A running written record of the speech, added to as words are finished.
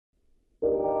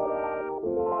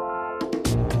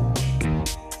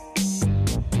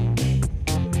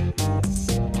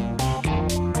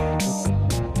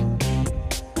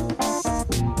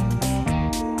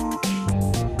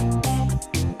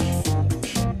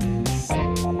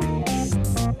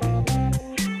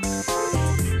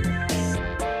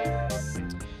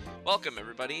Welcome,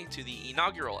 everybody, to the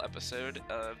inaugural episode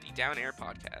of the Down Air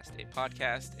Podcast, a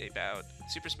podcast about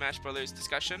Super Smash Bros.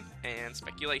 Discussion and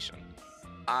speculation.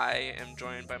 I am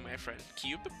joined by my friend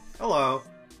Cube. Hello.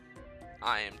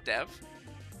 I am Dev,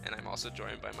 and I'm also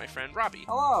joined by my friend Robbie.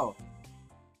 Hello.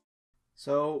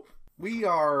 So, we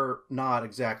are not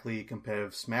exactly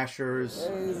competitive smashers.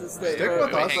 Stick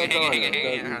with us.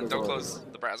 Hang on. Don't close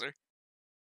the browser.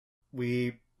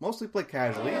 We mostly play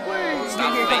casually.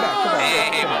 Stop.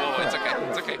 Hey, whoa, it's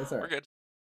okay. It's all right. We're good.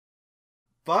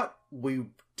 But we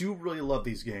do really love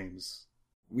these games.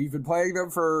 We've been playing them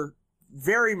for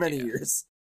very many years.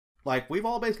 Like, we've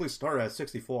all basically started at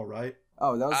 64, right?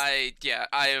 Oh, that was...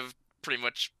 I have pretty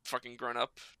much fucking grown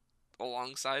up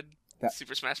alongside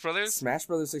Super Smash Bros. Smash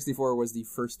Bros. 64 was the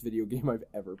first video game I've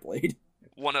ever played.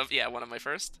 One of my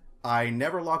first. I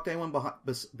never locked anyone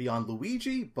beyond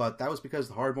Luigi, but that was because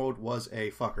the hard mode was a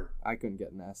fucker. I couldn't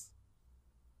get an S.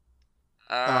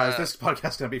 Is this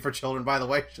podcast gonna be for children, by the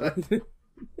way? Can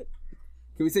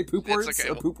we say poop words? Okay.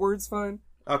 Are poop words fine?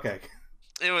 Okay.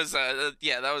 It was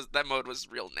that mode was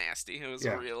real nasty. It was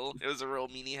a real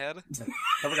meanie head.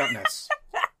 Never got NES.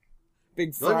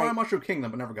 Big Really wanted Mushroom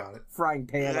Kingdom, but never got it. frying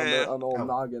pan on the old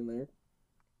noggin there.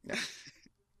 Yeah.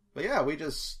 But yeah, we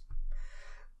just...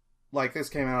 Like, this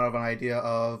came out of an idea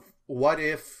of, what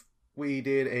if we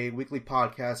did a weekly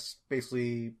podcast,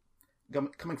 basically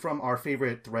coming from our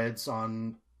favorite threads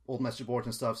on old message boards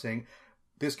and stuff, saying,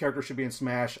 this character should be in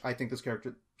Smash, I think this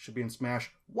character should be in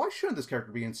Smash, why shouldn't this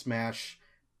character be in Smash?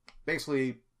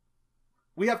 Basically,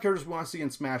 we have characters we want to see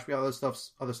in Smash, we have other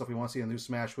stuff we want to see in New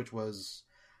Smash, which was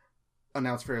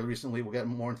announced fairly recently. We'll get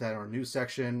more into that in our news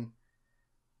section.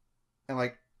 And,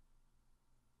 like,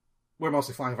 we're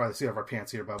mostly flying by the seat of our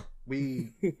pants here, but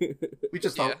we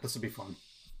just thought this would be fun.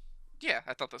 Yeah,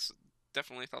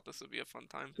 definitely thought this would be a fun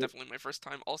time. Definitely my first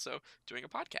time also doing a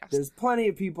podcast. There's plenty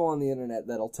of people on the internet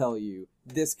that'll tell you,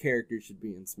 this character should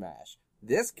be in Smash.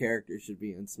 This character should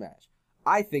be in Smash.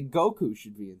 I think Goku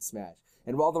should be in Smash.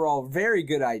 And while they're all very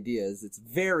good ideas, it's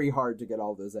very hard to get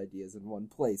all those ideas in one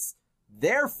place.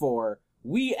 Therefore,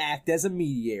 we act as a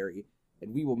mediary,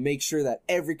 and we will make sure that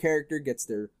every character gets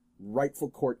their rightful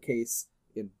court case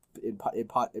in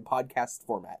podcast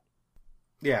format.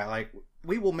 Yeah, like,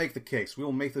 we will make the case. We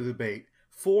will make the debate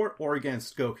for or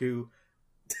against Goku,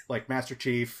 like Master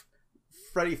Chief,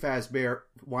 Freddy Fazbear.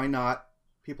 Why not?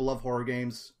 People love horror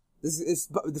games. This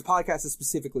podcast is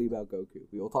specifically about Goku.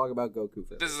 We will talk about Goku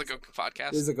first. This is a Goku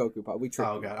podcast. This is a Goku podcast. We trick.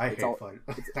 Oh god, I hate fun.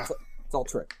 It's all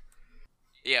trick.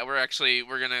 Yeah,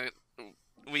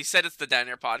 we said it's the Down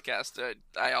Air Podcast.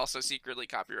 I also secretly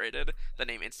copyrighted the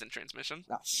name Instant Transmission.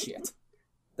 Ah, shit.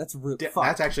 That's really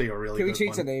That's actually a really good one.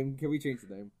 Can we change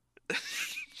the name?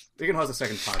 We can host a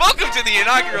second podcast. Welcome to the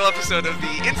inaugural episode of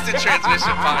the Instant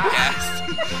Transmission Podcast.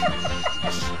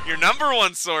 Your number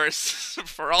one source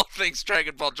for all things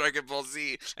Dragon Ball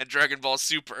Z, and Dragon Ball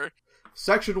Super.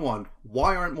 Section 1.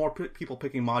 Why aren't more people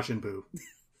picking Majin Buu?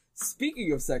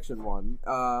 Speaking of Section 1,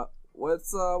 what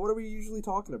are we usually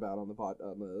talking about on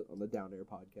the Down Air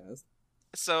Podcast?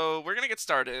 So we're gonna get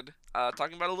started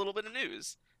talking about a little bit of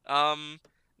news.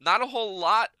 Not a whole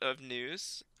lot of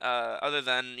news, other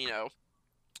than,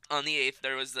 on the 8th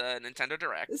there was the Nintendo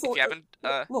Direct. If you haven't,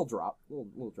 little drop on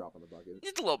the bucket.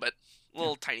 It's a little bit,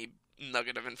 tiny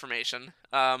nugget of information.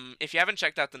 If you haven't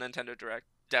checked out the Nintendo Direct,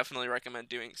 definitely recommend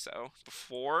doing so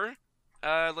before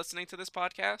listening to this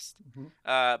podcast.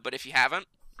 Mm-hmm. But if you haven't,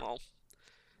 well,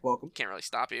 welcome. Can't really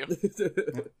stop you.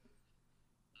 It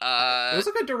was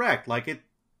a good Direct.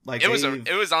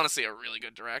 It was honestly a really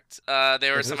good Direct.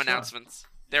 There were some announcements.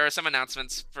 There are some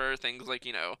announcements for things like,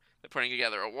 they're putting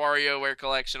together a WarioWare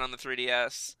collection on the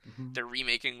 3DS. Mm-hmm. They're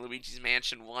remaking Luigi's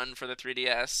Mansion 1 for the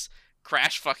 3DS.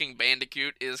 Crash fucking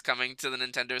Bandicoot is coming to the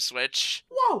Nintendo Switch.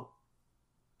 Whoa!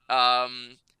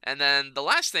 And then the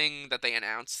last thing that they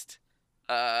announced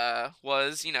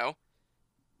was,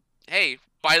 hey,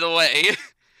 by the way,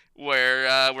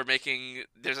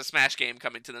 there's a Smash game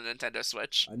coming to the Nintendo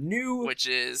Switch.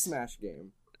 Smash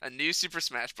game. A new Super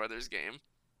Smash Bros. Game.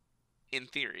 In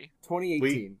theory.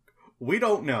 2018. We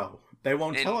don't know. They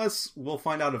won't tell us. We'll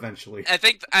find out eventually. I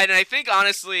think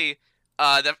honestly,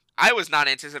 that I was not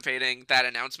anticipating that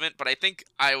announcement, but I think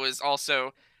I was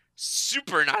also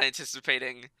super not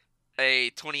anticipating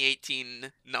a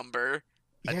 2018 number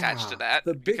attached to that.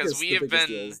 Because we have been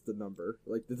is the number.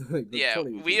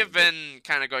 We have been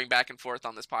kind of going back and forth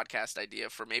on this podcast idea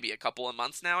for maybe a couple of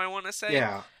months now, I want to say.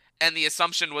 Yeah. And the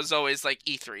assumption was always like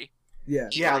E3. Yeah.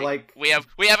 E3. Yeah,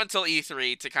 we have until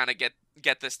E3 to kind of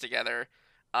get this together.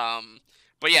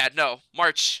 But yeah, no,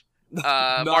 March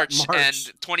and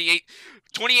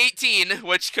 2018,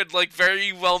 which could like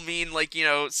very well mean like, you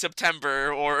know,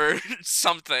 September or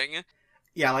something.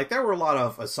 Yeah, like there were a lot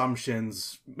of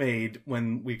assumptions made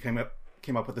when we came up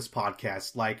with this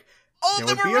podcast. Like All of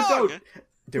them are wrong.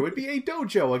 There would be a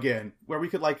dojo again where we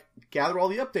could like gather all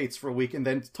the updates for a week and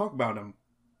then talk about them.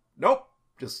 Nope,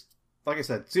 just like I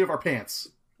said, seat of our pants.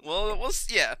 Well,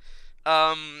 yeah.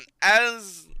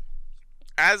 As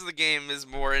the game is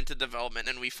more into development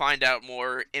and we find out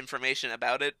more information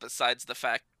about it besides the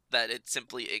fact that it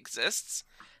simply exists,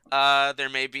 there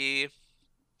may be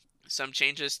some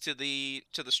changes to the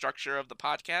structure of the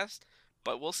podcast,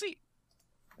 but we'll see.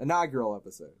 Inaugural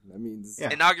episode. That means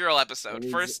inaugural episode.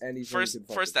 First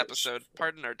first episode.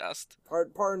 Pardon our dust.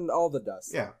 Pardon all the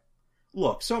dust. Yeah.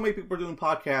 Look, so many people are doing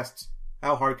podcasts.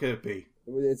 How hard could it be?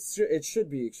 It should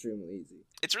be extremely easy.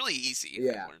 It's really easy.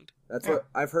 Yeah, that's what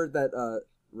I've heard. That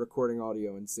recording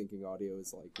audio and syncing audio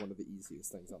is like one of the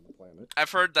easiest things on the planet.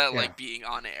 I've heard that like being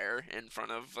on air in front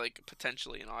of like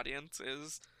potentially an audience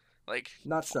is like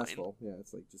not fine. Stressful. Yeah,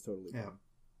 it's like just totally. Yeah.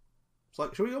 So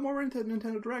like, should we go more into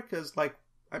Nintendo Direct? Because like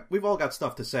we've all got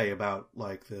stuff to say about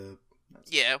like the.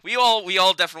 Yeah, we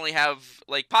all definitely have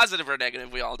like positive or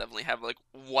negative. We all definitely have like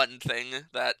one thing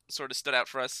that sort of stood out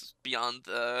for us beyond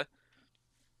the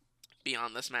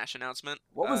Smash announcement.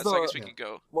 What was so I guess we could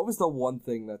go. What was the one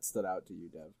thing that stood out to you,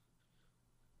 Dev?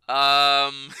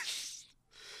 I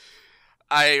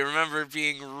remember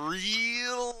being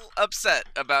real upset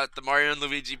about the Mario and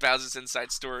Luigi Bowser's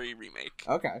Inside Story remake.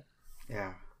 Okay.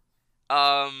 Yeah.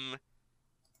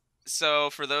 So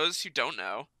for those who don't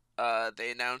know,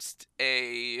 they announced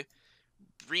a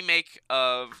remake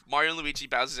of Mario and Luigi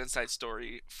Bowser's Inside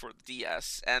Story for the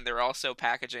DS, and they're also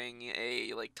packaging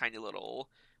a like tiny little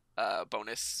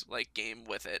bonus like game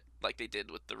with it, like they did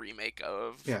with the remake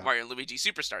of Mario and Luigi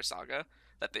Superstar Saga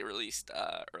that they released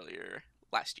earlier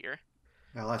last year.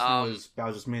 Yeah, last time was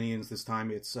Bowser's Minions. This time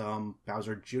it's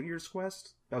Bowser Jr.'s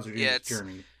Quest. Bowser Jr.'s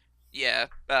Journey. Yeah.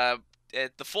 The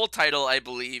full title, I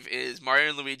believe, is Mario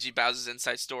and Luigi Bowser's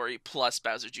Inside Story plus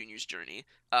Bowser Jr.'s Journey.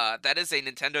 That is a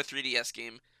Nintendo 3DS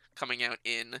game coming out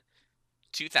in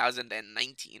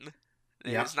 2019.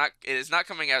 It is not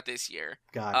coming out this year.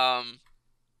 God.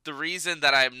 The reason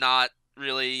that I'm not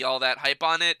really all that hype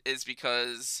on it is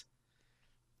because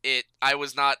I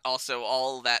was not also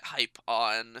all that hype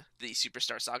on the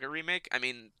Superstar Saga remake. I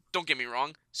mean, don't get me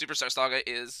wrong, Superstar Saga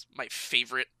is my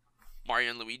favorite Mario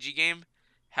and Luigi game.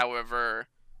 However,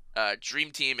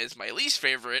 Dream Team is my least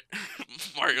favorite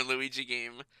Mario and Luigi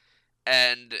game,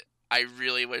 and I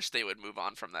really wish they would move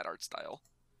on from that art style.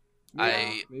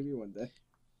 Yeah, maybe one day.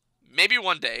 Maybe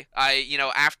one day.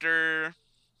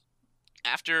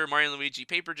 After Mario and Luigi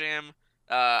Paper Jam,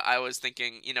 I was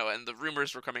thinking, and the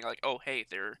rumors were coming like, oh, hey,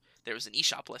 there was an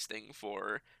eShop listing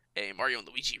for a Mario and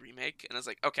Luigi remake, and I was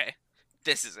like, okay,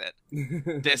 this is it.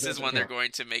 This is when they're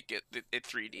going to make it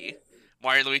 3D.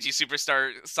 Mario and Luigi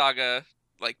Superstar Saga,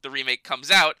 like the remake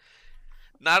comes out.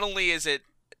 Not only is it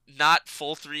not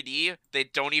full 3D, they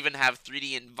don't even have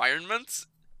 3D environments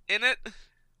in it.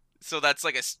 So that's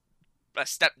like a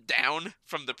step down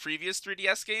from the previous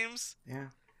 3DS games. Yeah.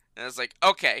 And I was like,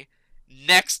 okay,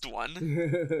 next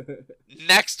one.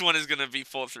 Next one is going to be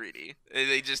full 3D.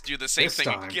 They just do the same thing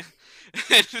again.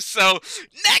 So,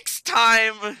 next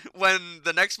time, when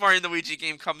the next Mario and Luigi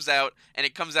game comes out, and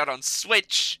it comes out on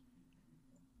Switch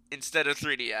instead of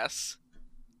 3DS,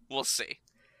 we'll see.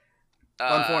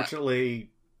 Unfortunately,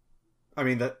 I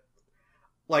mean,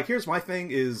 here's my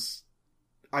thing is,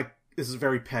 this is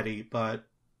very petty, but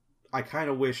I kind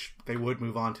of wish they would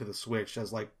move on to the Switch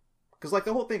because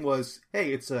the whole thing was,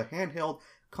 hey, it's a handheld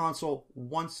console,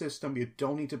 one system. You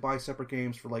don't need to buy separate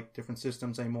games for like different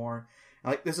systems anymore.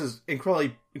 And, this is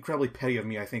incredibly petty of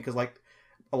me, I think, because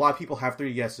a lot of people have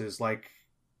 3DSs.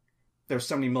 There's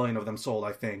 70 million of them sold.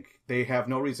 I think they have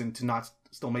no reason to not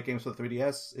still make games for the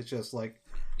 3DS. It's just I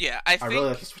really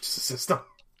like to switch the system.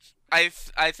 I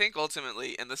think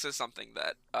ultimately, and this is something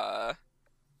that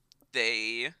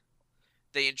they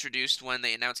introduced when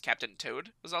they announced Captain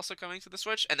Toad was also coming to the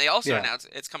Switch, and they also announced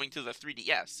it's coming to the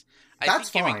 3DS. That's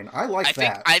fine. I like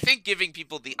that. I think giving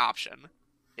people the option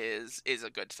is a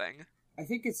good thing. I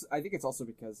think it's also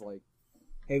because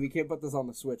hey, we can't put this on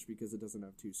the Switch because it doesn't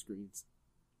have two screens.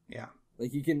 Yeah.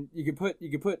 You can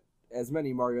put as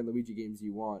many Mario and Luigi games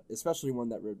you want, especially one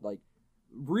that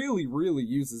really really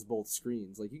uses both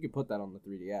screens. You could put that on the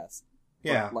 3DS.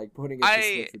 Yeah. But, putting it to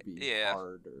Switch would be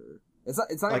hard.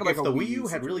 It's not even if the Wii U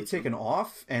had really taken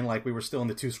off and we were still in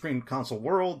the two-screen console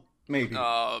world, maybe.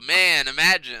 Oh man,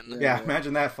 imagine. Yeah,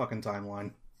 imagine that fucking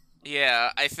timeline.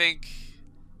 Yeah, I think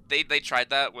they tried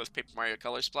that with Paper Mario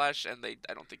Color Splash, and I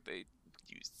don't think they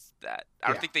use that. I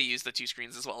don't Yeah. think they used the 2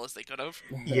 screens as well as they could have.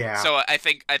 Yeah. So I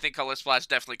think Color Splash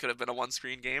definitely could have been a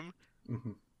 1-screen game.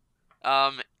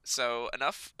 So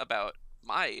enough about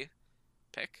my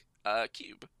pick.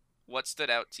 Cube, what stood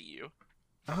out to you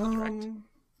from the Direct?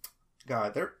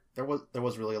 God, there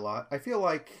was really a lot. I feel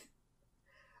like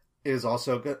it is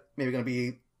also good, maybe going to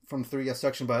be from the 3DS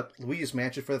section, but Luigi's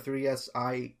Mansion for the 3DS,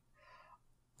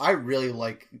 I really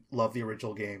love the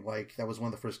original game. Like, that was one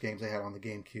of the first games I had on the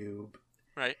GameCube.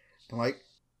 Right. And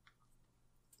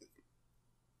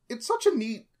it's such a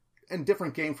neat and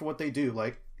different game for what they do.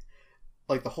 Like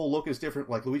the whole look is different.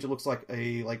 Like, Luigi looks like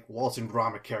a Wallace and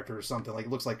Gromit character or something. Like,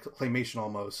 it looks like claymation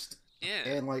almost. Yeah.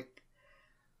 And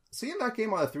seeing that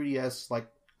game on the 3DS,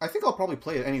 I think I'll probably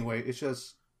play it anyway. It's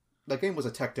just that game was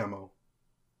a tech demo.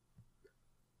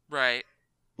 Right.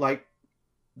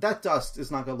 That dust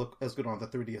is not going to look as good on the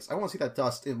 3DS. I want to see that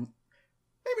dust in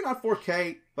maybe not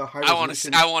 4K, but high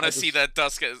resolution. I want to see that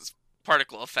dust as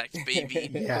particle effect, baby.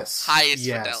 Yes. Highest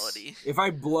yes. fidelity. If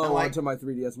I blow onto my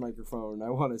 3DS microphone, I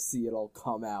want to see it all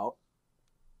come out.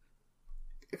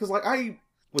 Because I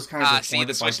was kind of see,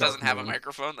 the Switch doesn't have a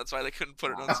microphone. That's why they couldn't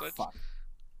put it on the Switch. Fuck.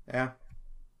 Yeah.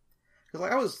 Because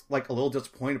I was a little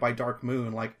disappointed by Dark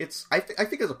Moon. I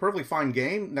think it's a perfectly fine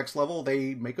game. Next Level,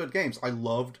 they make good games. I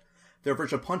loved their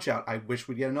version of Punch Out. I wish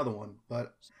we'd get another one,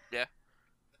 but yeah,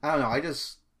 I don't know.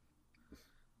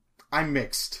 I'm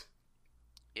mixed.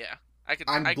 Yeah,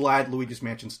 I'm glad Luigi's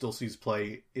Mansion still sees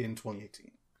play in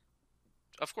 2018.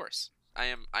 Of course, I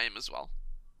am as well.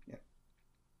 Yeah.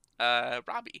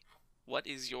 Robbie, what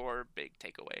is your big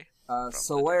takeaway?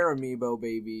 Solaire Amiibo,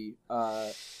 baby.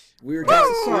 We were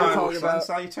talking about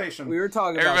salutation. We were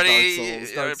talking Everybody, about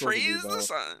Dark Souls praise Amiibo. the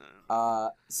sun.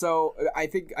 So I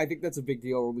think that's a big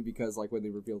deal only because when they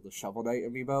revealed the Shovel Knight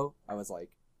Amiibo, I was like,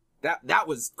 that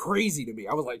was crazy to me.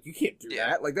 I was like, you can't do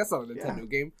that. That's not a Nintendo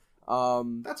game.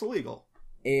 That's illegal.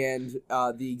 And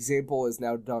the example is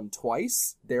now done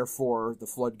twice, therefore the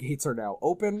floodgates are now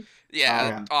open.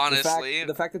 Yeah, honestly.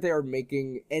 The fact that they are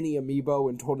making any amiibo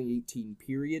in 2018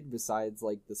 period, besides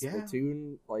the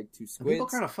Splatoon, 2 squids. Amiibo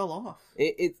kind of fell off.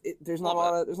 There's not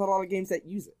a lot of games that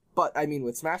use it. But I mean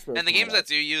with Smash Bros. And the games that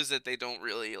do use it, they don't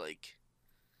really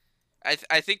I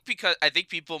think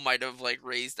people might have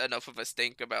raised enough of a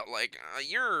stink about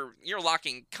you're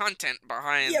locking content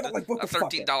behind a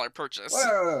 $13 purchase.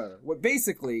 What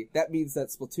basically that means that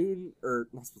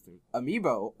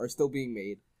Amiibo are still being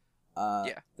made.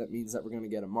 That means that we're gonna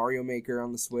get a Mario Maker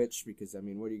on the Switch because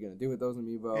what are you gonna do with those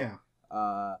Amiibo? Yeah.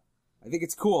 I think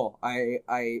it's cool. When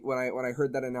I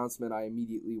heard that announcement, I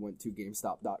immediately went to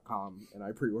GameStop.com and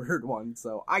I pre-ordered one,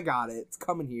 so I got it. It's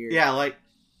coming here. Yeah,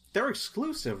 they're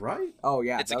exclusive, right? Oh,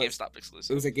 yeah. It's a GameStop exclusive.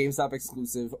 It was a GameStop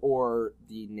exclusive or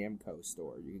the Namco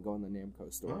store. You can go in the Namco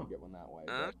store and get one that way.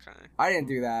 Okay. I didn't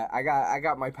do that. I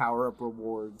got my power-up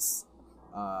rewards.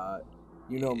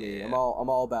 You know me. I'm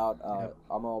all about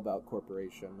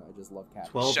corporation. I just love cat.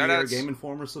 12-year Game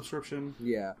Informer subscription.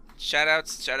 Yeah.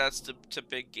 Shoutouts to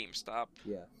Big GameStop.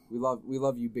 Yeah. We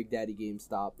love you, Big Daddy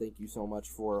GameStop. Thank you so much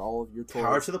for all of your toys.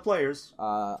 Power to the players.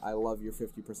 I love your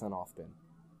 50% off pin.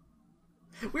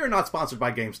 We are not sponsored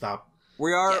by GameStop.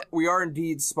 We are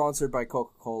indeed sponsored by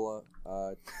Coca-Cola.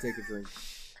 Take a drink.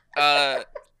 My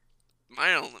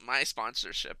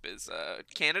sponsorship is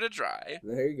Canada Dry.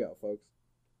 There you go, folks.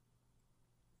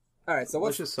 All right, so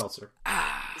delicious seltzer.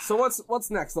 So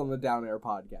what's next on the Down Air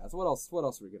podcast? What else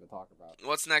are we going to talk about?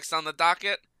 What's next on the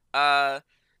docket? A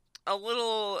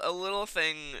little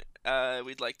thing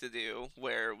we'd like to do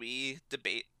where we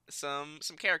debate some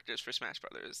characters for Smash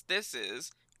Brothers. This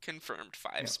is Confirmed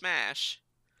 5 Smash.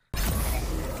 That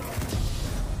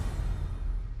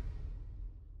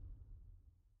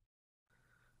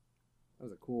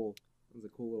was a cool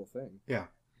little thing. Yeah.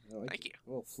 Thank you. A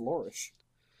little flourish.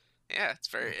 Yeah, it's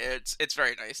very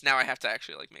nice. Now I have to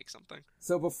actually make something.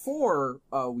 So before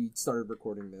we started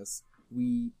recording this,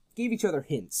 we gave each other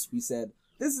hints. We said,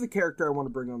 this is the character I want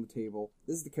to bring on the table.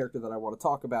 This is the character that I want to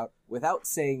talk about without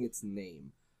saying its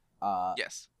name.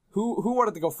 Yes. Who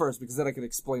wanted to go first? Because then I could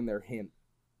explain their hint.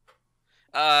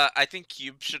 I think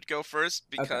Cube should go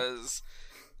first because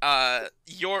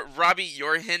your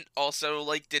hint also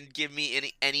didn't give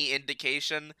me any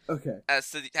indication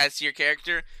as to your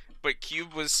character, but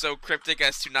Cube was so cryptic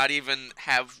as to not even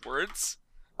have words.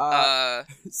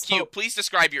 Cube, please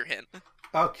describe your hint.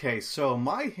 Okay, so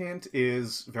my hint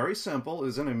is very simple. It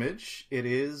is an image. It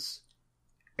is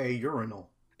a urinal.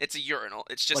 It's a urinal.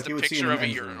 It's just a picture of a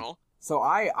urinal. So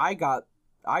I got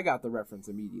the reference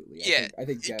immediately. Yeah, I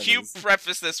think Cube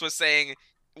prefaced this with saying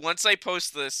once I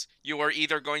post this, you are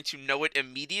either going to know it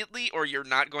immediately or you're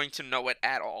not going to know it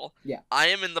at all. Yeah. I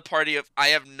am in the party of I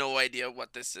have no idea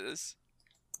what this is.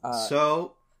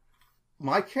 So,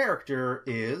 my character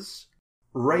is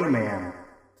Rayman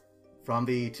from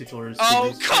the titular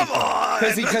Oh, series. come on!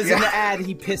 Because in the ad,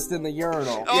 he pissed in the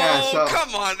urinal. Oh, Yeah, so-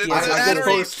 come on! It's Yeah, an I ad did where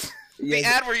he- post. the Yeah,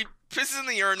 ad where he pisses in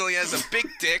the urinal, he has a big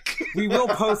dick. we will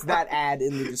post that ad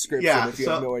in the description Yeah, if you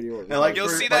so- have no idea what and, like, You'll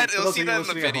for- see like, that. for You'll those see of you that in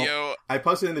the listening at home, video. I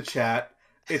posted in the chat.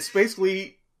 It's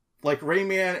basically like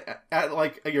Rayman at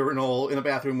like a urinal in a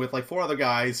bathroom with like 4 other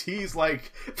guys. He's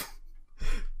like,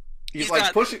 he's like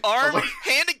got pushing arm, like,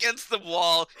 hand against the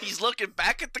wall. He's looking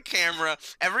back at the camera.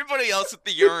 Everybody else at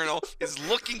the urinal is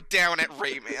looking down at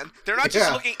Rayman. They're not just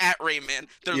Yeah. looking at Rayman.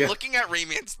 They're Yeah. looking at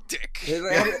Rayman's dick.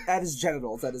 At his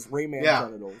genitals, at his Rayman Yeah.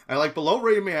 genitals. and like below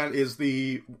Rayman is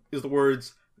the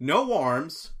words no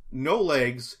arms, no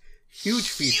legs, huge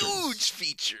features. Huge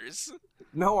features.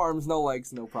 No arms, no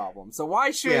legs, no problem. So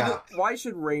why should Yeah.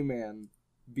 Rayman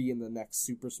be in the next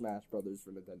Super Smash Brothers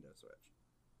for Nintendo Switch?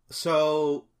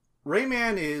 So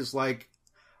Rayman is like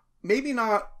maybe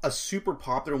not a super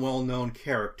popular, well-known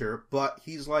character, but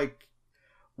he's like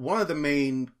one of the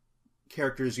main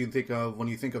characters you think of when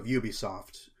you think of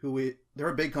Ubisoft. They're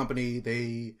a big company.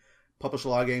 They publish a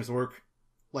lot of games. They work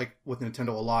like with Nintendo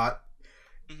a lot.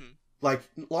 Mhm. Like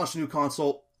launch a new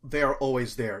console, they are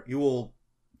always there. You will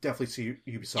definitely see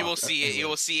Ubisoft. You will see it. everywhere. You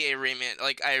will see a Rayman.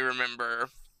 Like I remember,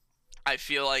 I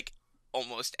feel like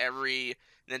almost every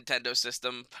Nintendo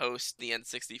system post the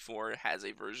N64 has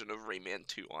a version of Rayman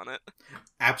 2 on it.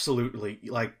 Absolutely.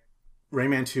 Like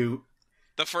Rayman 2.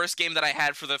 The first game that I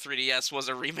had for the 3DS was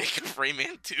a remake of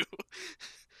Rayman 2.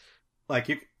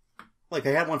 Like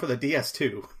they had one for the DS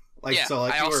too. Like yeah, so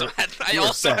like I you also were, had. I you were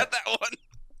also set. had that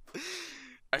one.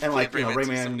 I've And, like, played you know, Rayman 2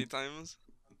 so Rayman- many times,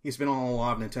 He's been on a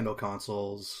lot of Nintendo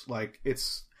consoles. Like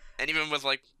it's and even with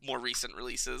like more recent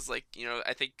releases, like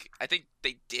I think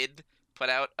they did put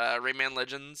out Rayman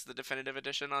Legends, the definitive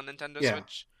edition on Nintendo Yeah.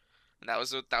 Switch, and that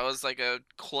was like a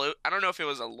close. I don't know if it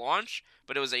was a launch,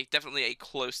 but it was definitely a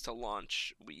close to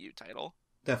launch Wii U title.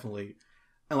 definitely,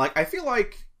 and like I feel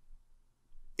like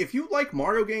if you like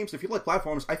Mario games, if you like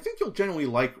platforms, I think you'll generally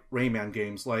like Rayman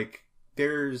games. Like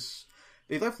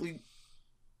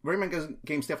Rayman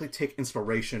games definitely take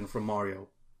inspiration from Mario.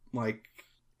 Like,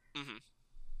 Mm-hmm.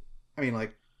 I mean,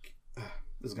 like this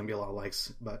is gonna be a lot of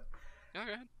likes, but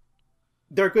Okay.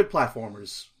 they're good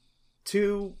platformers.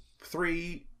 2,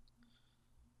 3,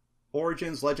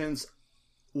 Origins, Legends.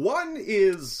 One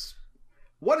is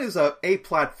a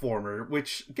platformer,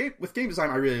 which with game design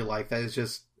I really like. That is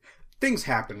just things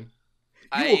happen.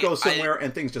 You will go somewhere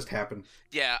and things just happen.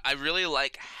 Yeah, I really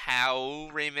like how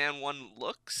Rayman 1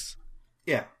 looks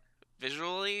Yeah,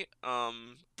 visually. But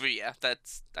yeah,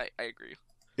 I agree.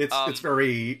 it's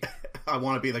very. I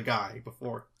want to be the guy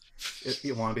before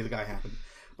you want to be the guy happened.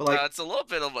 But like, It's a little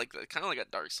bit of like kind of like a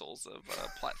Dark Souls of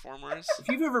platformers. If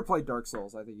you've ever played Dark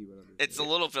Souls, I think you would understand. It's a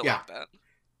little bit Yeah. like that.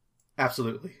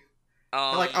 absolutely.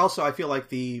 And like also, I feel like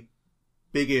the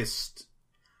biggest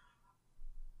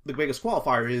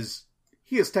qualifier is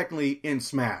he is technically in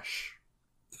Smash.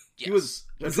 yes. He was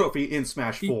a trophy in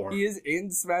Smash 4. He is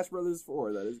in Smash Brothers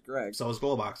 4. That is correct. So is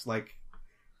Goldbox. Like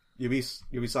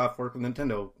Ubisoft worked with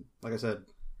Nintendo. Like I said,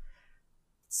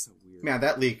 It's so weird. man,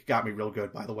 that leak got me real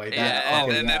good. By the way, Yeah, that,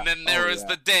 oh, and yeah. then there Oh, was yeah.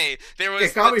 the day. There was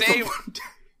it got the me day. from.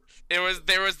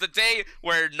 There was the day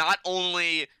where not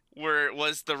only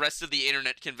was the rest of the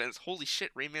internet convinced, holy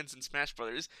shit, Rayman's in Smash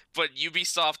Brothers, but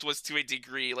Ubisoft was to a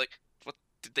degree like,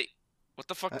 what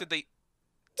the fuck did they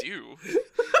do? Is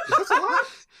this allowed?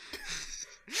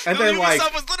 And No, then like,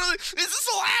 Ubisoft was literally,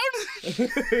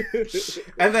 is this allowed?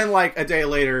 and then like a day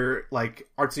later, like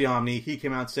Artsy Omni, he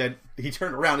came out and said he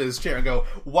turned around in his chair and go,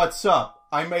 "What's up?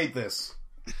 I made this."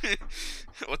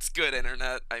 What's good,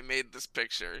 internet? I made this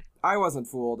picture. I wasn't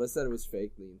fooled. I said it was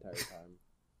fake the entire time.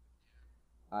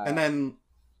 And then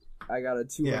I got a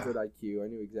 200 IQ. I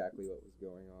knew exactly what was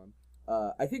going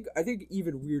on. I think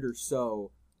even weirder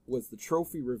so was the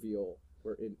trophy reveal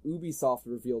where Ubisoft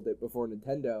revealed it before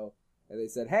Nintendo, and they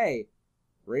said, "Hey,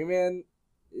 Rayman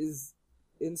is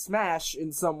in Smash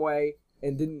in some way,"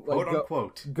 and didn't like quote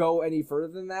unquote. go any further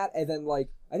than that. And then like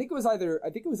I think it was either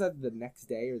the next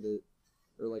day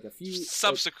or like a few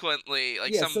Subsequently,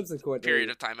 like some subsequently, period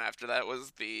of time after that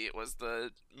was the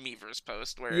Miiverse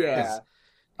post where yeah,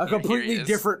 a here he completely is.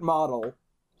 different model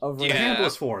of The Yeah. Rayman. hand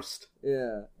was forced.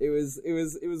 Yeah, it was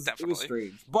Definitely.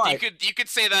 strange, but you could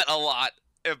say that a lot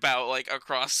about like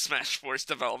across Smash Force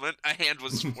development. A hand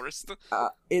was forced.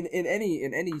 in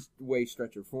any way,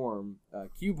 stretch, or form,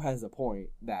 Cube has a point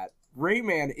that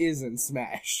Rayman is in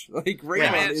Smash. Like Rayman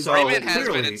Yeah, is so Rayman has been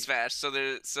clearly- in Smash, so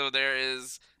there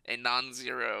is a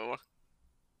non-zero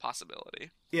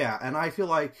possibility. Yeah, and I feel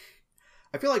like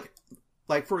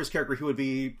for his character, he would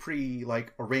be pretty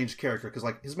like a ranged character because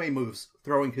like his main moves,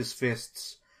 throwing his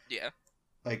fists, Yeah.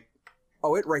 like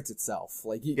Oh, it writes itself.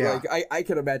 Like, Yeah. I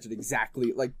can imagine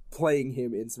exactly like playing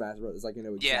him in Smash Bros. Like, I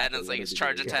know exactly. Yeah, and it's like what his it'd be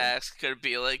charge doing. attacks could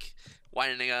be like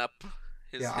winding up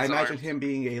his I his imagine arms. him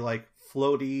being a like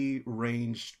floaty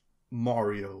ranged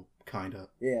Mario kind of.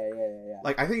 Yeah.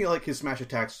 Like I think like his smash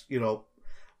attacks,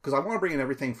 because I want to bring in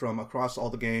everything from across all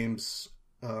the games.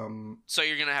 So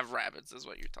you're gonna have rabbits, is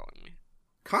what you're telling me.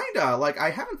 Kinda like I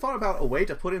haven't thought about a way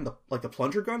to put in the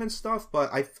plunger gun and stuff, but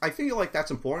I feel like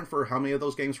that's important for how many of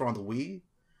those games were on the Wii.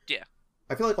 Yeah.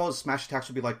 I feel like all his smash attacks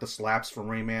would be like the slaps from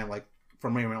Rayman, like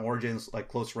from Rayman Origins, like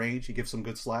close range. He gives some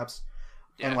good slaps,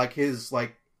 Yeah. and like his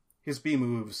B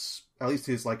moves, at least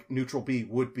his like neutral B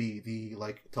would be the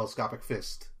like telescopic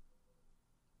fist.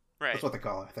 Right. That's what they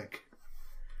call it, I think.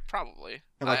 Probably.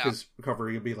 And like his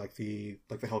recovery would be like the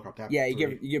helicopter. Yeah, you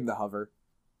give him the hover.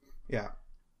 Yeah.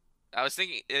 I was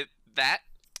thinking that.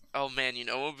 Oh man, you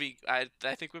know what would be I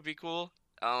think would be cool.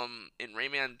 In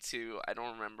Rayman 2, I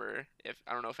don't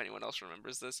know if anyone else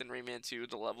remembers this. In Rayman 2,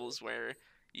 the levels where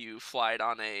you flied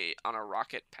on a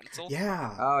rocket pencil.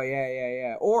 Yeah. Oh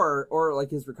yeah. Or like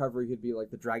his recovery could be like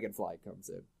the dragonfly comes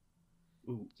in,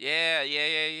 Ooh. Yeah.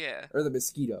 or the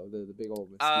mosquito, the big old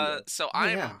mosquito. So Oh,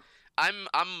 yeah.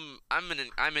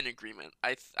 I'm in agreement.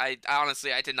 I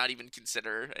honestly I did not even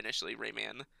consider initially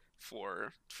Rayman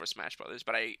for Smash Brothers,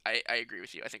 but I agree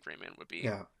with you. I think Rayman would be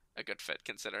Yeah. a good fit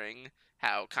considering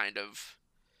how kind of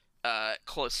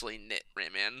closely knit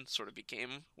Rayman sort of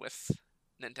became with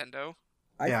Nintendo.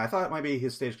 I thought maybe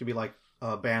his stage could be like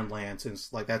Bandland,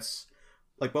 since like that's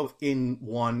like both in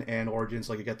 1 and Origins,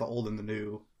 like you get the old and the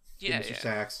new. Yeah, Mr. yeah.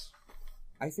 Sachs.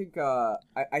 I think I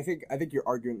think your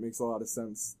argument makes a lot of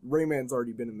sense. Rayman's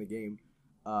already been in the game,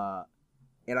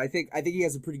 and I think he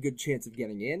has a pretty good chance of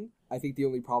getting in. I think the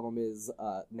only problem is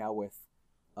now with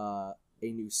a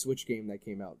new Switch game that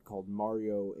came out called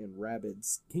Mario and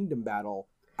Rabbids Kingdom Battle.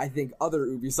 I think other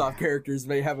Ubisoft characters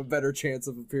may have a better chance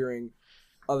of appearing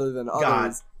other than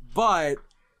others. But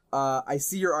I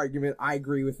see your argument. I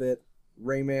agree with it.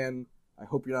 Rayman, I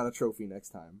hope you're not a trophy next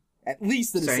time. At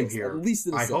least an Same assist. here. At least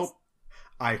an assist.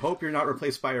 I hope you're not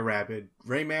replaced by a Rabbid.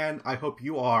 Rayman, I hope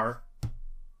you are.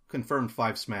 Confirmed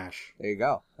 5 Smash. There you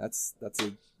go. That's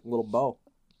a little bow.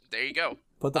 There you go.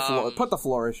 Put the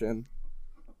flourish in.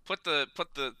 Put the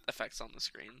effects on the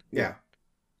screen. Yeah.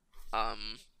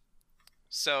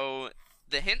 So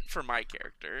the hint for my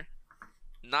character,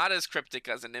 not as cryptic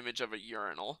as an image of a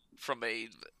urinal from a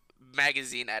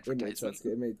magazine It made advertisement. sense.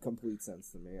 It made complete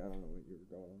sense to me. I don't know what you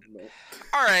were going on.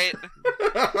 All right.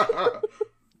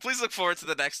 Please look forward to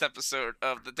the next episode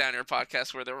of the Downer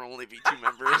Podcast where there will only be 2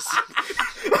 members.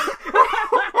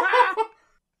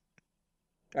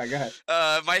 Yeah, go ahead.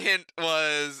 My hint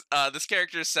was this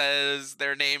character says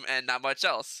their name and not much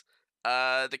else.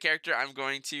 The character I'm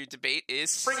going to debate is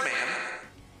Springman.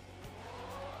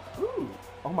 Ooh.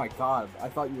 Oh my god, I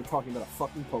thought you were talking about a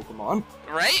fucking Pokemon.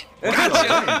 Right?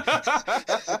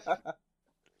 Gotcha.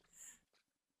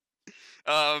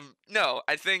 No,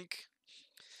 I think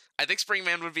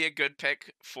Springman would be a good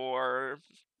pick for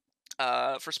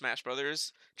Smash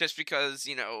Brothers, just because,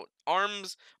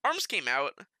 Arms came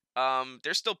out.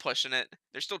 They're still pushing it.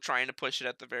 They're still trying to push it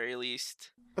at the very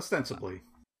least. Ostensibly.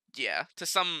 Yeah, to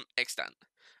some extent.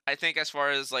 I think as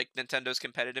far as like Nintendo's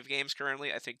competitive games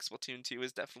currently, I think Splatoon 2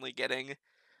 is definitely getting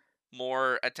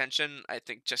more attention. I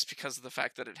think just because of the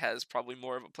fact that it has probably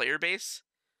more of a player base.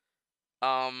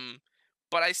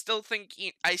 But I still think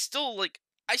I still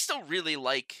really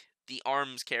like the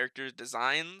Arms character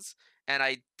designs, and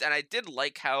I did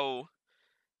like the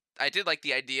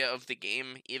idea of the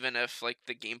game, even if like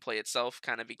the gameplay itself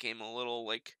kind of became a little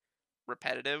like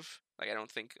repetitive. Like I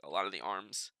don't think a lot of the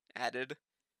Arms added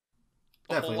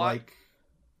a Definitely, whole lot. like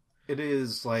it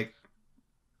is like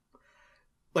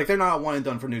they're not a one and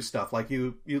done for new stuff. Like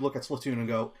you look at Splatoon and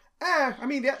go, I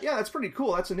mean, yeah, that's pretty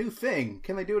cool. That's a new thing.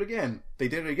 Can they do it again? They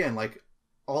did it again. Like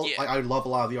I love a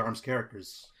lot of the Arms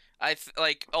characters.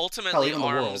 Ultimately even the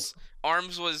world.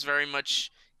 Arms was very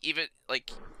much even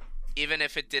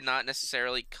if it did not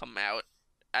necessarily come out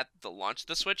at the launch of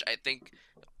the Switch, I think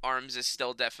Arms is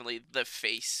still definitely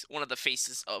one of the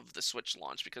faces of the Switch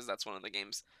launch, because that's one of the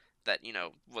games that,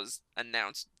 was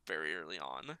announced very early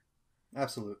on.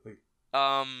 Absolutely.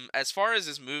 As far as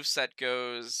his moveset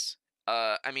goes,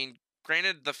 I mean,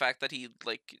 granted the fact that he,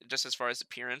 like, just as far as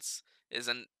appearance,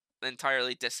 isn't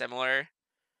entirely dissimilar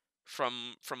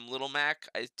from Little Mac.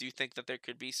 I do think that there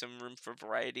could be some room for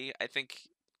variety. I think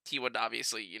he would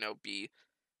obviously, be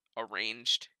a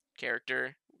ranged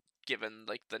character, given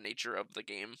like the nature of the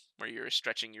game where you're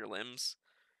stretching your limbs.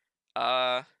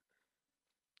 Uh,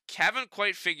 haven't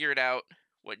quite figured out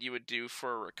what you would do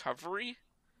for recovery.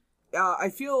 I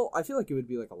feel like it would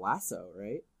be like a lasso,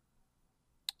 right?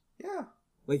 Yeah.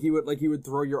 Like you would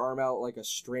throw your arm out like a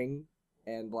string,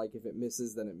 and like if it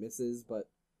misses, then it misses. But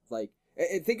like,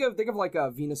 think of like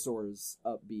a Venusaur's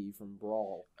up B from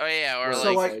Brawl. Oh yeah, or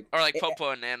So, like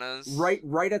Popo and Nana's.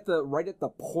 Right at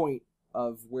the point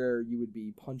of where you would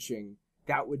be punching.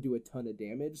 That would do a ton of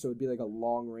damage, so it'd be like a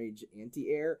long range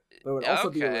anti-air, but it would also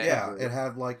be a recovery. Yeah, it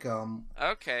had like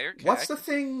Okay. What's the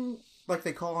thing like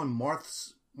they call on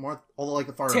Marth although like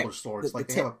the Fire Emblem swords, like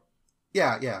they have a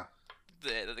yeah.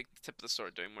 The tip of the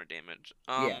sword doing more damage.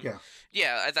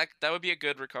 Yeah. That would be a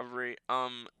good recovery. I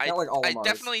Mars.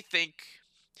 definitely think,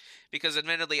 because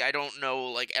admittedly I don't know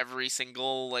like every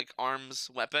single like arms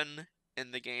weapon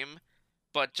in the game,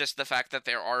 but just the fact that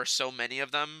there are so many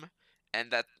of them, and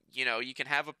that you can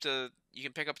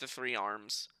pick up to 3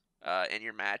 arms in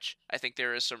your match. I think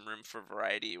there is some room for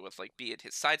variety with like, be it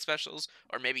his side specials,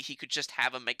 or maybe he could just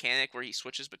have a mechanic where he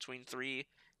switches between 3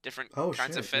 different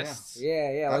kinds of fists.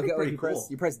 Yeah. That'd be Like pretty cool.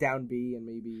 you press down B, and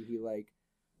maybe he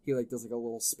does like a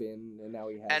little spin, and now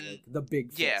he has like the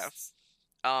big fists.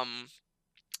 And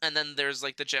then there's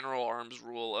like the general arms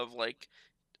rule of like,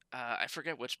 I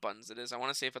forget which buttons it is. I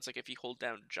want to say if it's like if you hold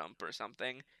down jump or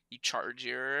something, you charge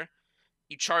your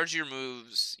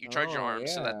moves, you charge your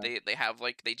arms so that they have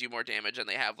like, they do more damage, and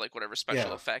they have like whatever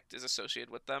special effect is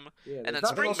associated with them. Yeah, and then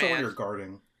also when Springman, you're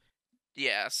guarding.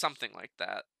 yeah, something like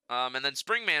that. And then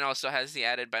Springman also has the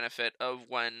added benefit of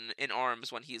when in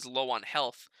arms, when he's low on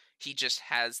health, he just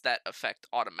has that effect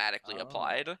automatically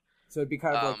applied. So it'd be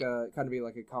kind of like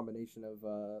a combination of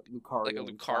Lucario. Like a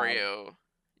Lucario.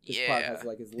 Because Cloud has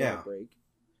like his limit break.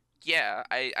 Yeah,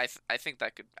 I think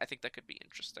that could be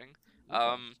interesting.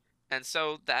 Okay. And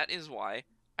so that is why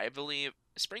I believe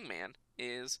Springman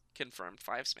is confirmed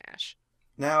 5 Smash.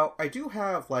 Now, I do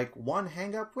have like one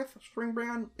hang up with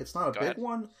Springman. It's not a big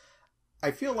one. I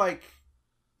feel like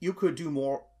you could do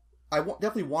more.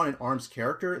 Definitely want an arms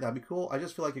character. That'd be cool. I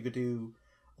just feel like you could do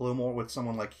a little more with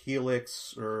someone like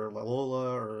Helix or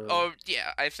Lola or... Oh,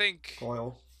 yeah, I think...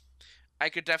 Coil. I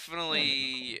could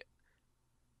definitely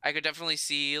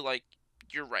see, like,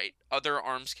 you're right. Other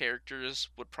ARMS characters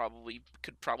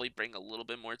could probably bring a little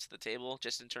bit more to the table,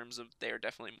 just in terms of they are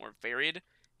definitely more varied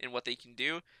in what they can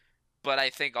do. But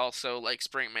I think also, like,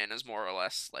 Springman is more or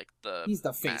less like he's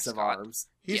the face mascot. of ARMS.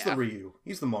 He's the Ryu.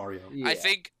 He's the Mario. Yeah. I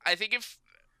think if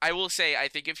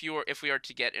we are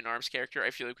to get an ARMS character,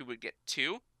 I feel like we would get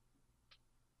 2.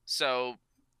 So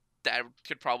that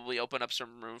could probably open up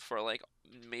some room for like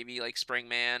maybe like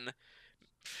Springman.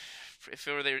 If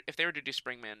they were to do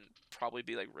Springman, probably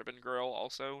be like Ribbon Girl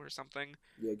also or something.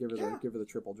 Yeah, give her the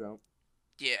triple jump.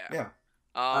 Yeah. Yeah.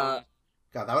 God,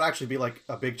 that would actually be like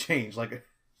a big change. Like,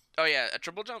 oh yeah, a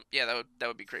triple jump. Yeah, that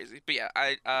would be crazy. But yeah,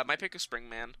 my pick is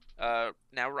Springman.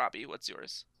 Now Robbie, what's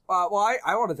yours? Well,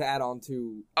 I wanted to add on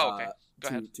to okay. Go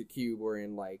ahead. to Cube,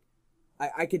 wherein like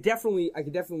I could definitely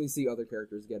see other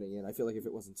characters getting in. I feel like if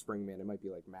it wasn't Springman, it might be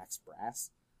like Max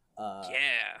Brass.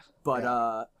 But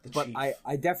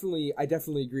I definitely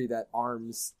agree that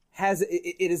ARMS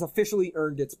it has officially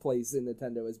earned its place in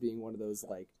Nintendo as being one of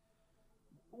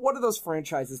those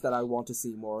franchises that I want to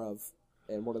see more of,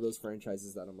 and one of those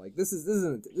franchises that I'm like, this is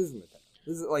Nintendo.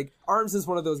 This is like ARMS is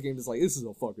one of those games that's like, this is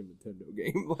a fucking Nintendo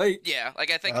game. Like, yeah,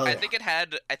 like I think it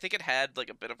had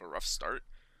like a bit of a rough start.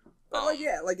 But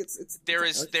it's there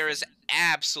is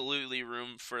absolutely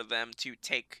room for them to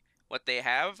take what they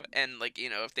have, and like,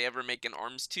 if they ever make an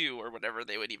ARMS 2 or whatever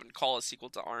they would even call a sequel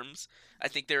to ARMS, I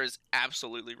think there is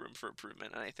absolutely room for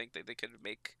improvement, and I think that they could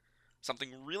make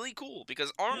something really cool,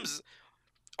 because ARMS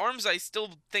I still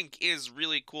think is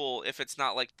really cool if it's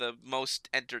not like the most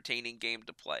entertaining game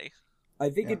to play. I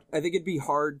think it'd be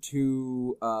hard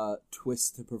to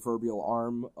twist the proverbial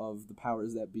arm of the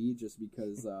powers that be, just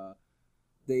because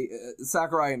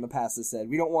Sakurai in the past has said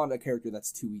we don't want a character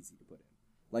that's too easy to put in.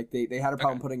 Like they had a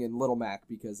problem putting in Little Mac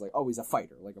because like, oh, he's a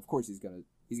fighter. Like, of course he's gonna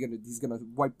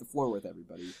wipe the floor with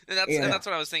everybody. And that's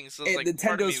what I was thinking. So and like,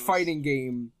 Nintendo's fighting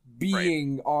game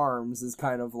being ARMS is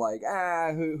kind of like,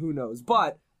 who knows?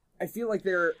 But I feel like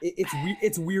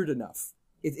it's weird enough.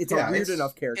 It's a weird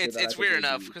enough character. It's weird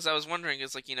enough, because I was wondering,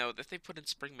 is like, if they put in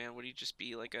Springman, would he just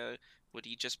be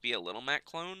a Little Mac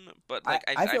clone? But like,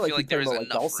 I feel like there is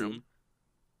enough room.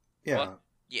 Yeah. Well,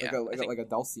 yeah. Like a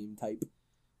Dulcine type.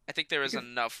 I think there is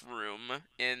enough room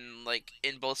in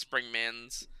both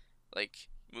Springman's like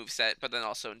moveset, but then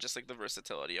also in just like the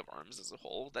versatility of Arms as a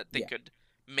whole, that they could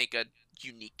make a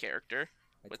unique character.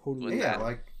 With yeah, that.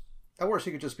 like at worst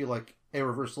he could just be like a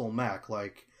reversal mech.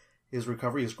 Like his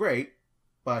recovery is great,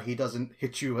 but he doesn't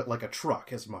hit you at like a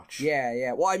truck as much.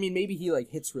 Yeah. Well, I mean, maybe he like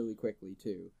hits really quickly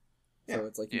too. So Yeah.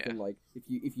 it's like you can like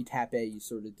if you tap A, you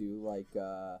sort of do like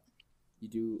you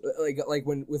do like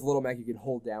when with Little Mac you can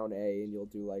hold down A and you'll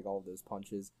do like all of those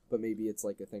punches, but maybe it's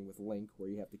like a thing with Link where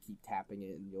you have to keep tapping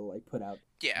it and you'll like put out.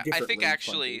 Yeah, I different think range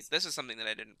actually punches. this is something that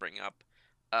I didn't bring up.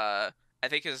 I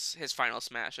think his final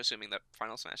smash, assuming that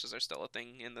final smashes are still a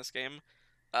thing in this game,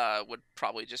 would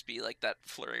probably just be like that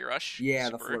flurry rush. Yeah,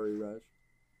 super. the flurry rush.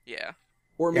 Yeah.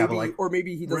 Or Yeah, maybe but, like, or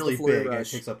maybe he does really the flurry big and it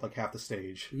rush. takes up like half the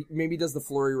stage. He maybe does the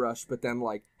flurry rush, but then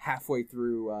like halfway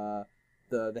through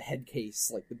the head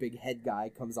case, like the big head guy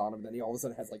comes on him, and then he all of a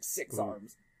sudden has like 6 Ooh.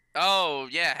 arms. Oh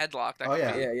yeah, headlock. That Oh, could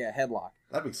yeah. be- Yeah, headlock.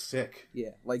 That'd be sick. Yeah,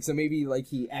 like so maybe like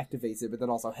he activates it, but then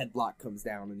also headlock comes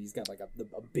down, and he's got like a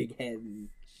big head, and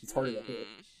he's harder to hit.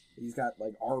 Mm, He's got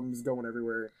like arms going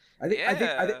everywhere. I think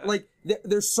Yeah. like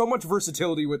there's so much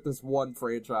versatility with this one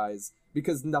franchise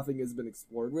because nothing has been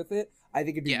explored with it. I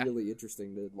think it'd be Yeah. really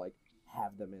interesting to like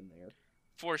have them in there.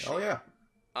 for sure. Oh yeah.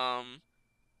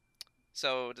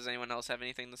 So does anyone else have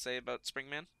anything to say about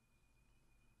Springman?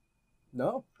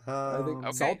 No, I think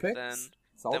Okay, solid picks. then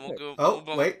Solid we'll pick. go. Oh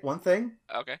we'll- wait, one thing.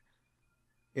 Okay.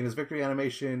 In his victory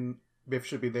animation, Biff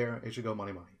should be there. It should go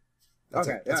money. That's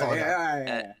Okay, it. That's all I got.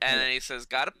 yeah. And then he says,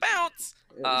 "Gotta bounce."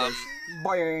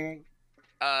 Boing.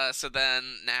 So then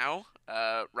now,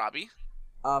 Robbie.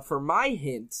 For my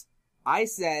hint, I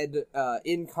said,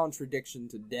 in contradiction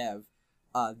to Dev,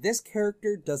 this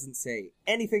character doesn't say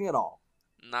anything at all.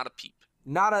 Not a peep.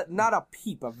 Not a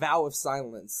peep, a vow of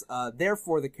silence.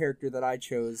 Therefore, the character that I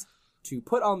chose to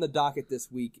put on the docket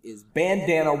this week is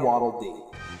Bandana Waddle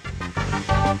Dee.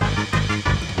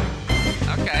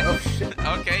 Okay. Oh, shit.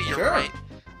 Okay, you're Sure. right.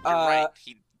 You're right.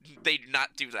 They do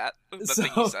not do that. The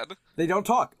thing you said. They don't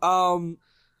talk.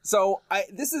 So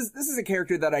this is a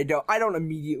character that I don't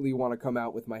immediately want to come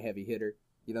out with my heavy hitter.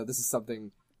 You know, this is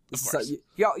something. This Of is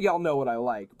y'all know what I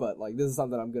like, but like this is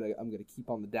something I'm gonna keep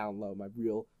on the down low. My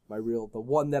real the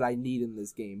one that I need in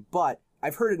this game. But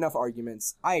I've heard enough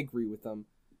arguments. I agree with them.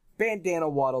 Bandana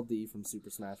Waddle Dee from Super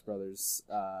Smash Brothers,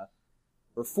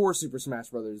 or for Super Smash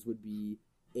Brothers would be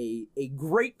a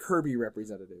great Kirby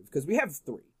representative because we have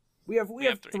 3. We have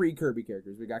 3 Kirby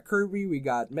characters. We got Kirby, we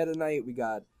got Meta Knight, we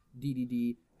got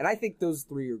DDD, and I think those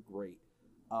 3 are great.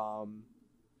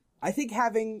 I think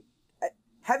having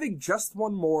just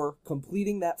one more,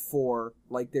 completing that 4,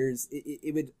 like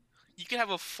it would. You could have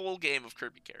a full game of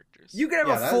Kirby characters. You can have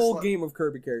Yeah, a that full is game of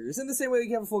Kirby characters in the same way you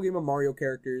can have a full game of Mario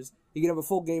characters. You can have a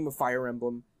full game of Fire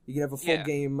Emblem. You can have a full Yeah.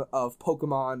 game of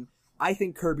Pokemon. I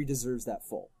think Kirby deserves that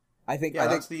full. I think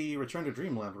That's the Return to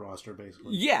Dreamland roster,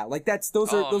 basically. yeah, like those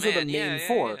are the man, main yeah,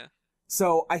 4. yeah.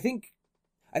 So I think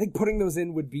putting those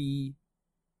in would be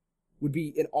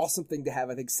an awesome thing to have.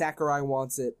 I think Sakurai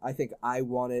wants it. I think I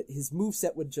want it. His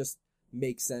moveset would just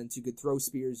make sense. You could throw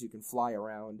spears, you can fly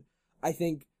around. I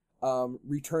think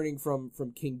returning from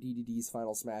King DDD's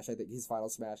final smash, I think his final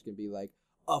smash can be like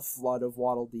a flood of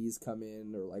Waddle Dees come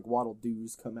in or like Waddle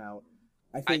Doos come out.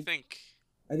 I think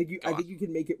you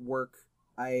can make it work.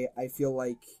 I feel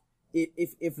like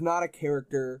if not a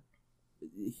character,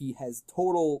 he has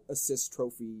total assist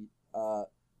trophy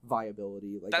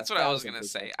viability. Like That's what I was 1,000%. gonna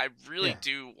say. I really Yeah.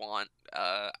 do want.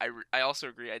 I also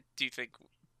agree. I do think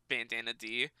Bandana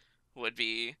D would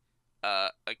be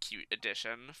a cute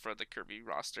addition for the Kirby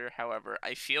roster. However,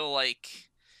 I feel like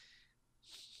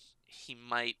he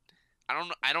might.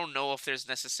 I don't know if there's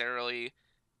necessarily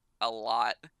a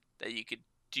lot that you could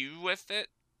do with it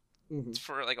Mhm.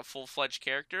 for like a full-fledged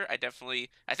character. I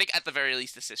think at the very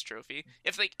least assist trophy.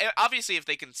 If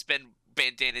they can spin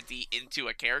Bandana D into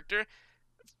a character,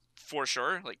 for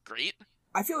sure, like great.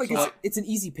 I feel like So- it's an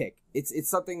easy pick. It's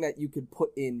something that you could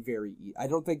put in very easy. I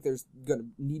don't think there's gonna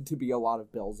need to be a lot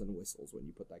of bells and whistles when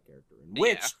you put that character in,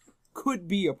 which Yeah. could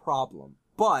be a problem.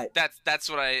 But That's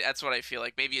what I feel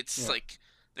like. Maybe it's Yeah. like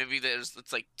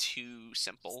it's like too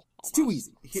simple. it's too almost.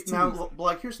 easy. It's too Now, easy.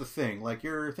 like, here's the thing. Like,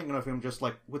 you're thinking of him just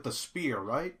like with the spear,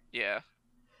 right? Yeah.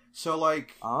 So,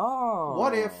 like, Oh,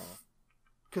 what if?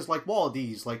 Because like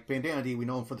Walladees, like Bandana D, we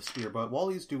know him for the spear, but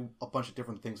Walladees do a bunch of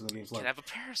different things in the games. Could Like, have a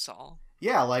parasol.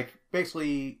 yeah, like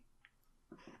basically,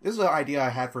 this is an idea I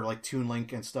had for like Toon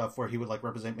Link and stuff, where he would like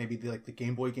represent maybe the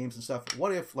Game Boy games and stuff.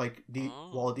 What if like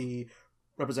Wallaby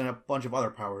represent a bunch of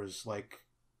other powers? Like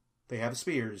they have the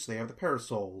spears, they have the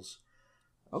parasols.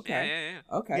 Okay,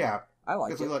 Yeah. okay, Yeah, I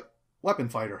like it's it. like weapon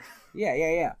fighter.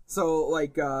 Yeah. So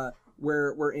like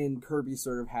wherein Kirby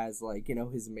sort of has like, you know,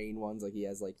 his main ones, like he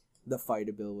has like the fight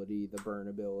ability, the burn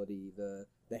ability, the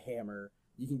hammer.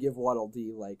 You can give Waddle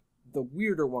Dee like the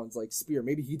weirder ones like Spear.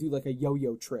 Maybe he could do like a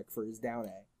yo-yo trick for his down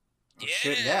A. Oh,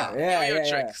 shit, yeah. Yo-yo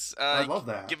tricks. I love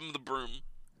that. Give him the broom.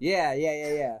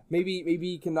 Yeah. Maybe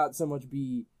he can not so much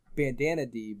be Bandana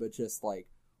D, but just like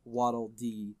Waddle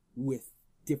Dee with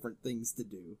different things to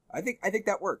do. I think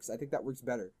that works. I think that works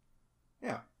better.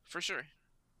 Yeah, for sure.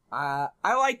 I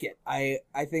like it. I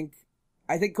think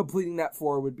completing that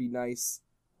 4 would be nice.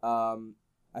 I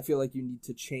feel like you need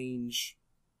to change.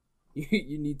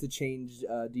 You need to change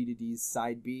D2D's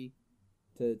side B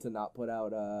to not put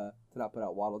out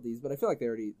Waddle Dees, but I feel like they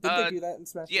already did they do that in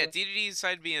Smash? Yeah, D2D's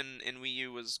side B in Wii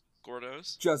U was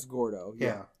Gordo's. Just Gordo,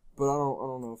 yeah. But I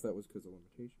don't know if that was because of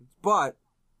limitations. But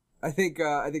I think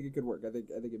it could work. I think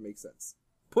it makes sense.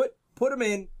 Put him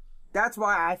in. That's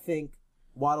why I think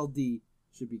Waddle Dee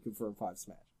should be confirmed 5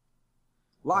 Smash.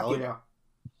 Lock it in.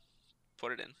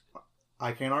 Put it in.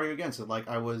 I can't argue against it. Like,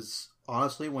 I was,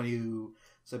 honestly, when you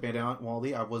said Bandana Waddle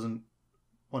Dee, I wasn't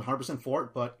 100% for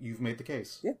it, but you've made the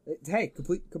case. Yeah. Hey,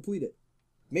 complete it.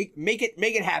 Make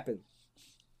it happen.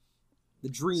 The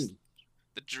dream.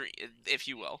 The dream, if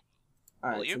you will. All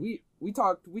right. So we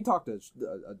talked a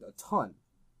ton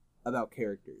about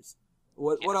characters.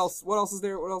 What else? What else is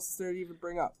there? What else is there to even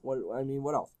bring up? What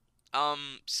else?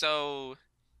 So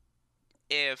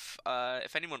if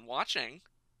anyone watching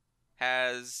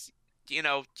has, you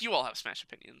know, you all have Smash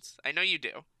opinions. I know you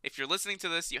do. If you're listening to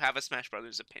this, you have a Smash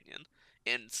Brothers opinion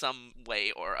in some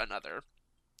way or another.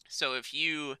 So if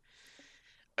you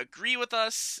agree with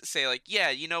us, say like, yeah,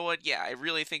 you know what? Yeah, I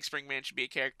really think Springman should be a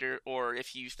character. Or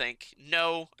if you think,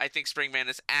 no, I think Springman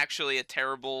is actually a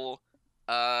terrible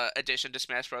addition to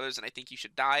Smash Brothers, and I think you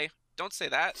should die. Don't say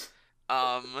that.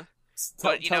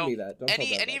 But you tell know, me that. Don't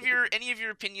any of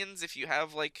your opinions, if you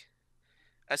have like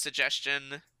a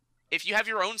suggestion, if you have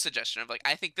your own suggestion of like,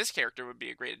 I think this character would be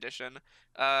a great addition,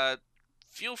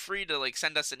 feel free to like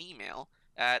send us an email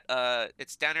at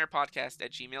it's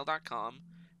downairpodcast@gmail.com,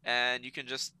 and you can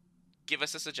just give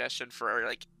us a suggestion for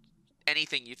like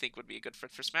anything you think would be a good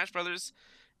fit for Smash Brothers,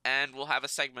 and we'll have a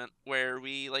segment where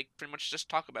we like pretty much just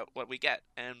talk about what we get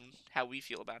and how we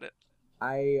feel about it.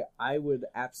 I would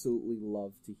absolutely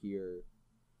love to hear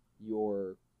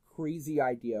your crazy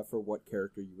idea for what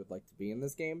character you would like to be in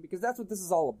this game, because that's what this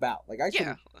is all about. Like I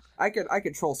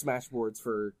could troll Smashboards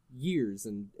for years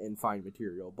and find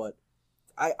material, but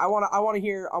I want to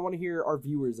hear our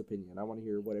viewers' opinion. I want to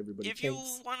hear what everybody thinks. If you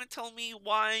want to tell me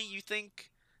why you think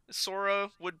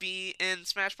Sora would be in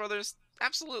Smash Brothers,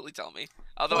 absolutely tell me.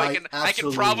 Although I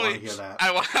can probably hear that.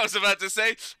 I was about to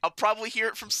say I'll probably hear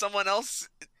it from someone else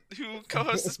who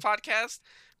co-hosts this podcast,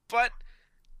 but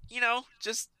you know,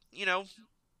 just you know,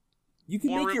 you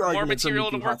can make your argument material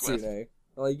for to work with.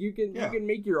 Like you can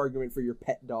make your argument for your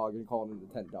pet dog and call it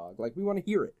a tent dog. Like we want to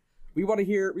hear it. We want to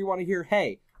hear.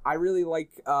 Hey, I really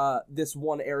like this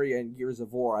one area in Gears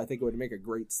of War. I think it would make a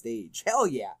great stage. Hell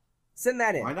yeah, send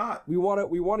that in. Why not? We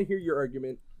want to hear your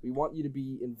argument. We want you to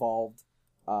be involved.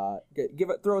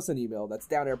 Throw us an email. That's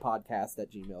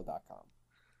downairpodcast@gmail.com.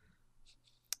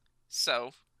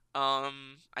 So,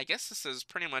 I guess this is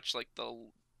pretty much like the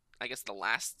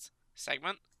last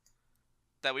segment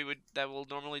that we'll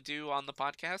normally do on the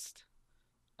podcast.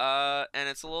 And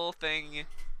it's a little thing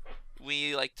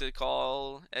we like to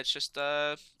call, it's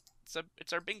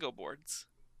our bingo boards.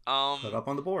 Put up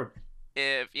on the board.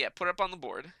 Put up on the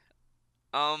board.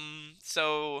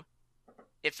 So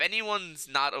if anyone's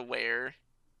not aware,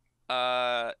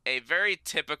 a very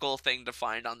typical thing to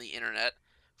find on the internet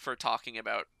for talking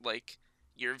about like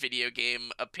your video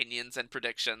game opinions and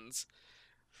predictions,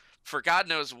 for God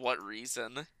knows what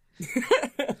reason,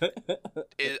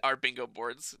 are bingo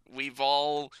boards. We've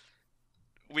all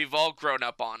grown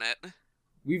up on it.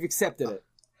 We've accepted it.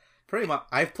 Pretty much.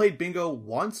 I've played bingo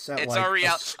once at it's like our a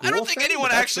school I don't think thing,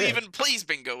 anyone actually it. even plays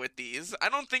bingo with these. I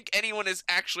don't think anyone is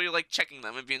actually like checking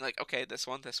them and being like, okay, this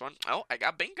one. Oh, I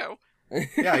got bingo.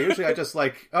 Yeah, usually I just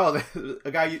like,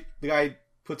 the guy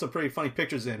put some pretty funny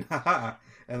pictures in, haha,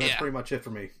 and that's pretty much it for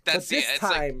me. But this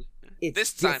time,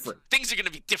 it's different. Things are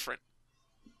gonna be different.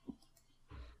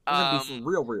 It's gonna be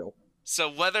real. So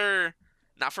whether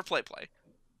not for play,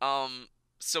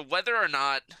 so whether or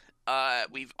not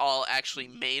we've all actually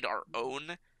made our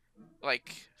own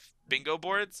like bingo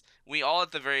boards, we all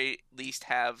at the very least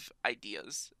have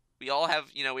ideas. We all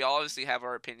have, we all obviously have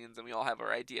our opinions and we all have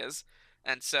our ideas.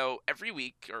 And so every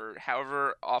week, or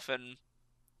however often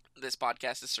this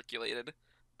podcast is circulated,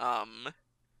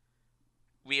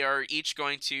 we are each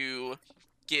going to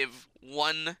give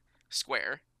one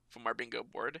square from our bingo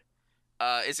board.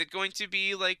 Is it going to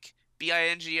be like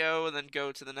bingo and then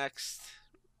go to the next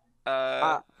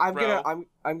I'm row.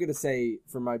 I'm gonna say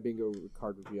for my bingo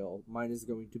card reveal, mine is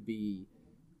going to be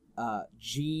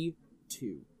G2.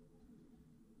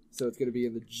 So it's gonna be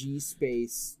in the G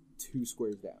space 2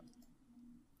 squares down.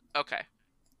 Okay.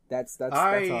 That's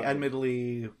I how I'm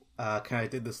admittedly kind of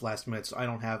did this last minute, so I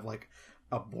don't have like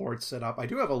a board set up. I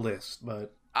do have a list,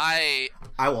 but I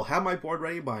will have my board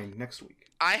ready by next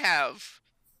week. I have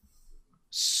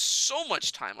so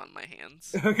much time on my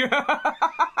hands.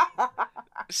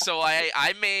 So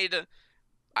I made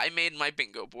my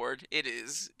bingo board. It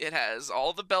has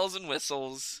all the bells and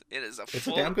whistles. It is It's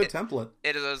a damn good template.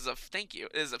 Thank you.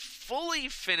 It is a fully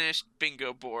finished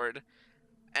bingo board.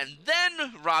 And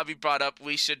then Robbie brought up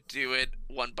we should do it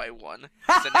one by one.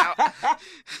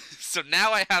 So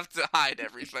now I have to hide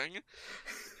everything.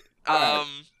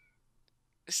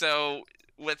 So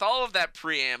with all of that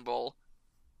preamble,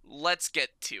 let's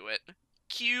get to it.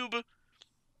 Cube,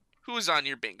 who's on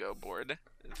your bingo board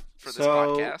for this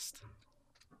podcast?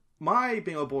 My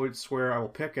bingo board square I will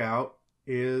pick out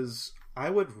is I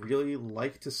would really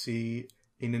like to see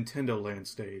a Nintendo Land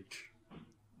stage.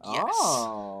 Yes.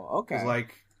 Oh, okay. 'Cause,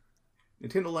 like,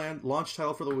 Nintendo Land, launch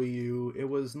title for the Wii U, it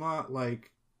was not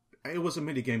like... It was a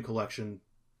minigame collection,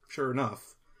 sure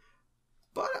enough.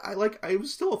 But it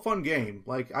was still a fun game.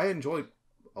 Like, I enjoyed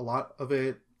a lot of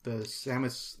it. The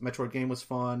Samus Metroid game was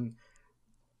fun.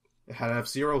 It had an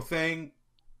F-Zero thing.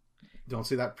 Don't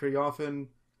see that pretty often.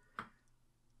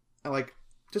 And, like,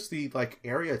 just the, like,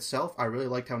 area itself, I really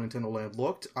liked how Nintendo Land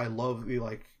looked. I love the,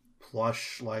 like,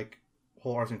 plush, like,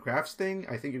 whole arts and crafts thing.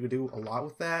 I think you could do a lot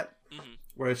with that. Mm-hmm.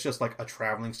 Where it's just, like, a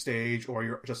traveling stage, or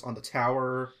you're just on the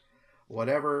tower,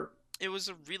 whatever. It was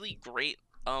a really great,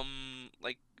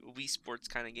 like, Wii Sports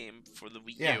kind of game for the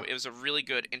Wii Yeah. U. It was a really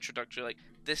good introductory, like,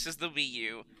 this is the Wii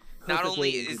U. Perfect Not only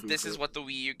way to is introduce this it. is what the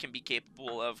Wii U can be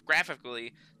capable of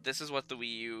graphically, this is what the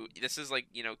Wii U, this is, like,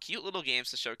 you know, cute little games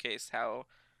to showcase how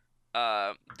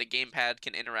the gamepad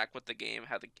can interact with the game,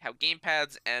 how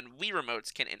gamepads and Wii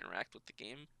remotes can interact with the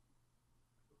game.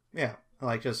 Yeah,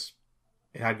 like, just...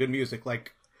 It had good music.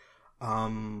 Like,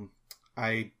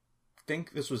 I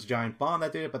think this was Giant Bomb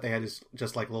that did it, but they had this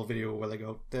just like little video where they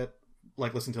go that,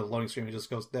 like, listen to the loading screen, it just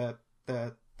goes that,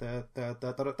 and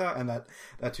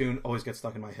that tune always gets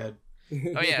stuck in my head.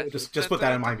 Oh yeah, Just put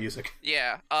that in my music.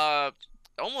 Yeah,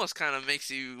 almost kind of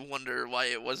makes you wonder why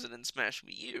it wasn't in Smash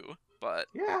Wii U, but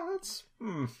Yeah, that's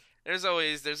there's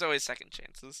always second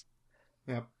chances.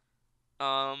 Yep.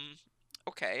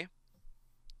 Okay.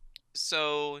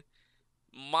 So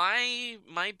my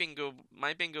bingo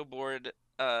board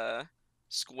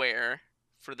square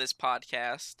for this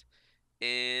podcast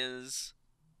is,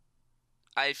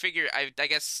 I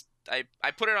guess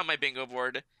I put it on my bingo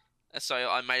board, so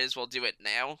I might as well do it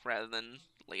now rather than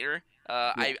later.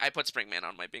 I put Springman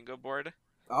on my bingo board.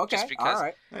 Okay, Just because all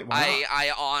right. Hey, why not?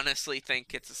 I honestly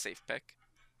think it's a safe pick.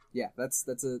 Yeah, that's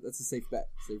a safe bet.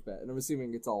 And I'm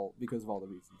assuming it's all because of all the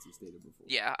reasons you stated before.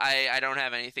 Yeah, I don't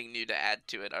have anything new to add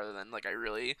to it other than, like,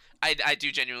 I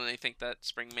do genuinely think that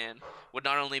Springman would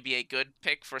not only be a good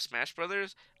pick for Smash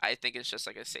Brothers, I think it's just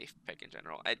like a safe pick in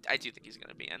general. I do think he's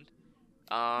gonna be in.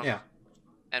 Yeah.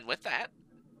 And with that,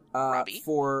 Robbie?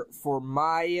 For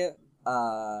my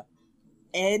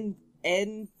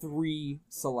N3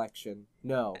 selection,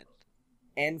 no,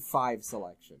 N5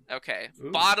 selection. Okay,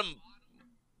 Ooh. bottom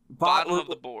of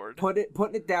the board. Putting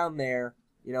it down there,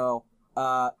 you know,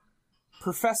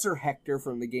 Professor Hector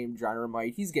from the game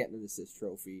Dynamite, he's getting an assist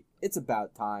trophy. It's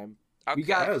about time. Okay.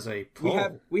 That is a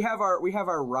pull. We have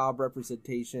our Rob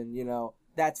representation, you know,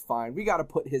 that's fine. We got to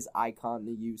put his icon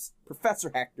to use.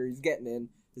 Professor Hector, he's getting in.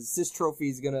 His assist trophy,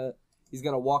 he's gonna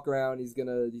walk around, he's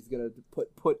gonna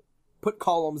put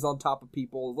columns on top of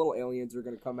people, little aliens are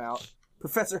gonna come out.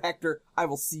 Professor Hector, I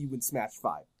will see you in Smash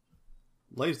 5.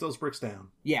 Lays those bricks down.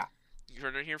 Yeah. You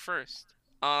heard it here first.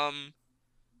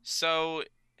 So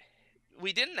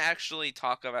we didn't actually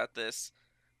talk about this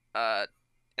at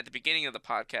the beginning of the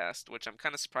podcast, which I'm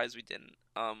kind of surprised we didn't.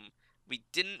 We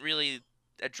didn't really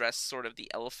address sort of the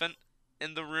elephant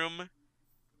in the room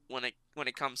when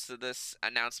it comes to this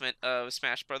announcement of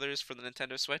Smash Brothers for the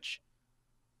Nintendo Switch.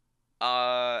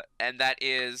 And that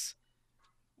is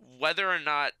whether or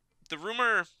not the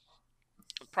rumor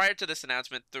prior to this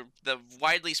announcement, the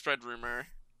widely spread rumor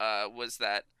was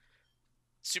that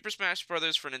Super Smash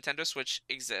Bros. For Nintendo Switch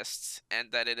exists,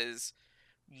 and that it is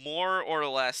more or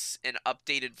less an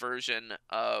updated version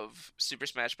of Super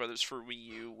Smash Bros. For Wii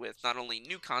U with not only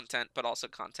new content, but also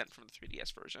content from the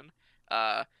 3DS version,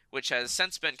 which has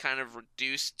since been kind of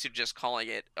reduced to just calling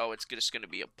it, oh, it's just going to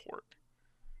be a port.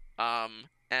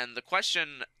 And the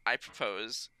question I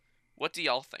propose, what do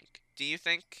y'all think? do you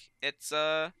think it's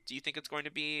going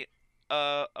to be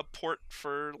a port,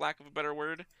 for lack of a better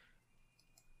word?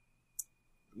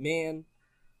 Man,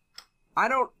 I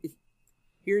don't.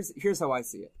 Here's how I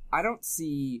see it. I don't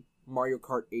see Mario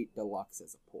Kart 8 Deluxe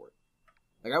as a port.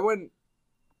 Like I wouldn't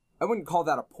call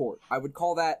that a port. I would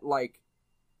call that like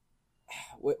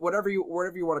whatever you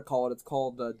want to call it. It's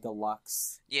called the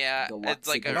Deluxe. Yeah, Deluxe it's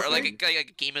like edition. like a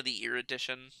Game of the Year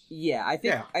edition. Yeah, I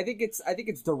think it's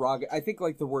derogatory. I think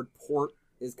like the word port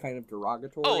is kind of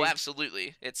derogatory. Oh,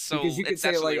 absolutely. It's so Because you could it's say,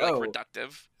 absolutely like, oh,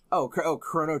 reductive.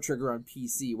 Chrono Trigger on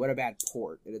PC. What a bad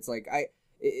port. And it's like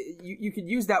you could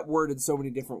use that word in so many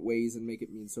different ways and make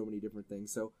it mean so many different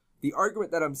things. So the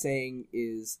argument that I'm saying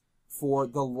is, for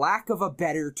the lack of a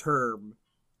better term,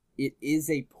 it is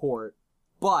a port,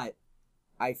 but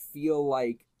I feel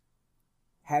like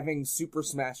having Super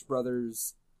Smash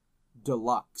Bros.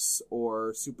 Deluxe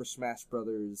or Super Smash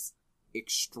Bros.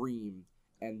 Extreme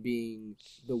and being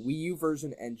the Wii U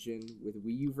version engine with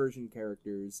Wii U version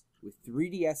characters, with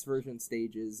 3DS version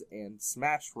stages and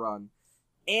Smash Run,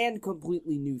 and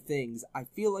completely new things, I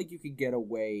feel like you could get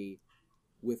away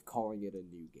with calling it a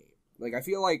new game. Like, I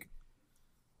feel like...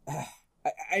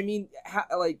 I mean,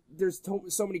 there's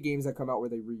so many games that come out where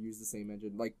they reuse the same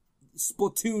engine. Like,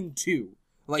 Splatoon 2.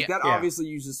 Like, that obviously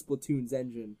uses Splatoon's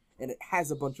engine, and it has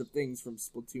a bunch of things from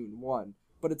Splatoon 1,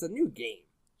 but it's a new game.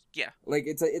 Yeah. Like,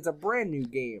 it's a brand new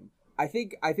game. I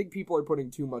think people are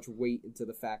putting too much weight into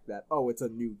the fact that, oh, it's a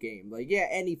new game. Like, yeah,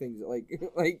 anything's,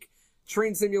 like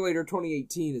Train Simulator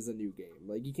 2018 is a new game.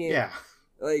 Like, you can't,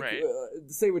 right.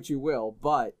 Say what you will,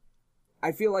 but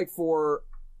I feel like for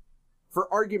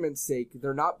argument's sake,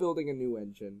 they're not building a new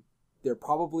engine. They're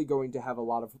probably going to have a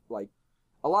lot of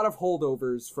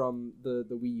holdovers from the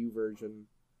Wii U version.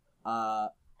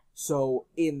 So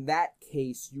in that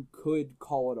case, you could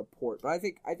call it a port, but I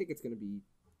think it's gonna be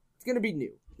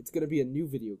new. It's gonna be a new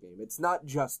video game. It's not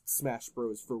just Smash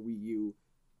Bros. For Wii U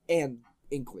and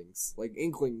Inklings. Like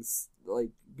Inklings,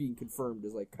 like being confirmed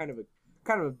is like kind of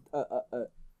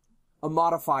a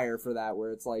modifier for that,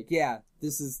 where it's like, yeah,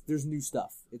 there's new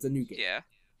stuff. It's a new game.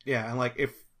 Yeah, and like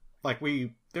if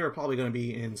they're probably going to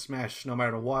be in Smash no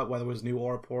matter what, whether it was new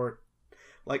or a port.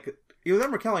 Like either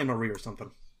them or Kelly and Marie or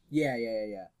something. Yeah.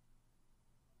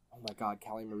 Oh my God,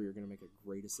 Callie and Marie are going to make a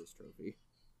great assist trophy.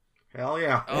 Hell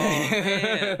yeah. Oh,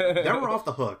 man. Then we're off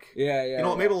the hook. Yeah. You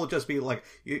know, maybe it'll just be like,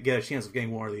 you get a chance of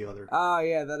getting one or the other. Oh,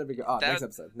 yeah, that'd be good. Oh, next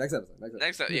episode.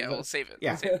 Yeah, we'll save it.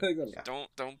 Yeah.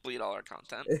 Don't bleed all our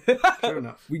content. Fair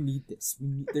enough. We need this.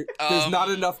 There's not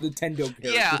enough Nintendo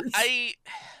characters. Yeah,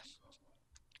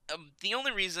 the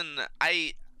only reason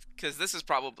because this is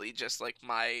probably just like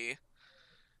my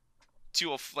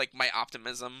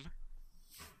optimism.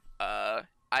 I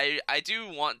do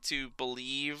want to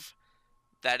believe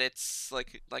that it's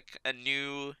like a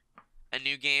new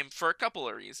game for a couple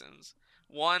of reasons.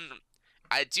 One,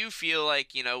 I do feel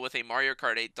like, with a Mario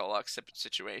Kart 8 Deluxe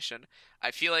situation,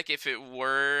 I feel like if it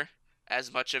were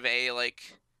as much of a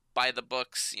by the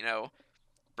books,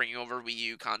 bringing over Wii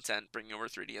U content, bringing over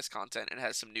 3DS content, and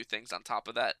has some new things on top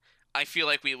of that, I feel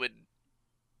like we would.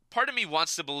 Part of me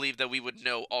wants to believe that we would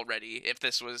know already if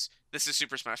this is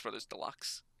Super Smash Bros.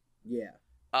 Deluxe. Yeah.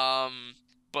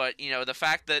 But the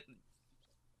fact that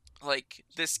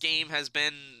this game has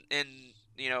been in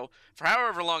for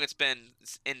however long it's been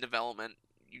in development,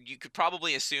 you could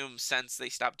probably assume since they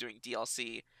stopped doing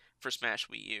DLC for Smash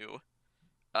Wii U.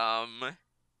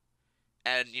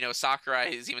 And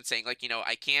Sakurai is even saying we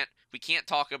can't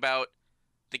talk about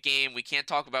the game, we can't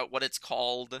talk about what it's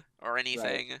called or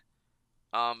anything. Right.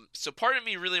 So part of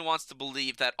me really wants to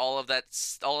believe that all of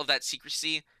that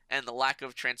secrecy and the lack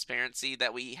of transparency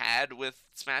that we had with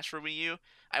Smash for Wii U,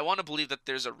 I want to believe that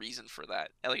there's a reason for that,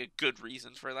 like a good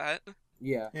reason for that.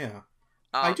 Yeah.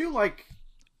 I do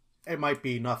it might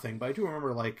be nothing, but I do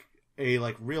remember a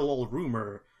real old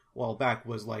rumor a while back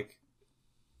was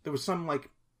there was some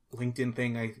LinkedIn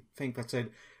thing I think that said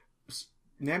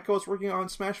Namco is working on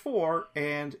Smash 4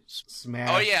 and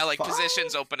Smash 5?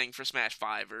 Positions opening for Smash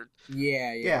 5 or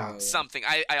yeah. something.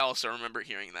 I also remember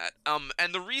hearing that.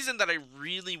 And the reason that I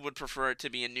really would prefer it to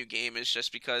be a new game is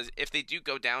just because if they do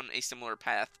go down a similar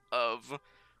path of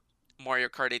Mario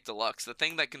Kart 8 Deluxe, the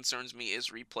thing that concerns me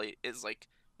is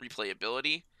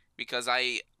replayability, because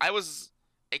I was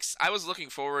looking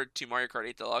forward to Mario Kart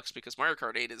 8 Deluxe because Mario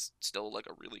Kart 8 is still a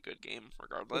really good game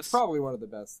regardless. It's probably one of the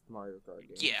best Mario Kart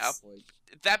games. Yeah.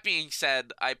 That being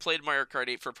said, I played Mario Kart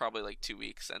 8 for probably 2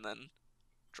 weeks and then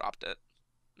dropped it.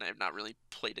 And I've not really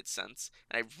played it since.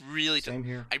 And I really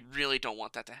don't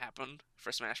want that to happen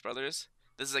for Smash Brothers.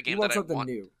 This is a game that I want.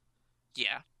 New.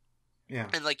 Yeah. Yeah.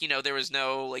 And like, there was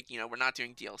no like, we're not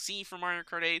doing DLC for Mario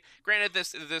Kart 8. Granted,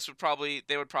 this would probably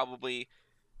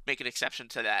make an exception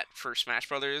to that for Smash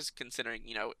Brothers, considering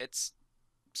it's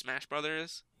Smash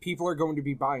Brothers. People are going to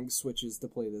be buying Switches to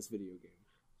play this video game.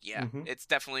 Yeah, it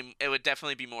would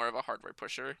definitely be more of a hardware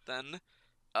pusher than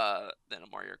a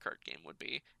Mario Kart game would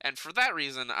be. And for that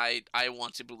reason, I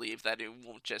want to believe that it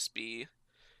won't just be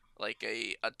like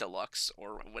a deluxe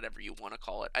or whatever you want to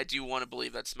call it. I do want to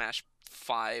believe that Smash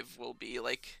 5 will be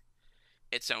like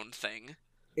its own thing.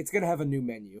 It's gonna have a new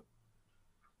menu.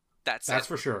 That's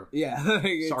for sure. Yeah.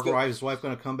 Sakurai's wife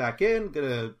gonna come back in,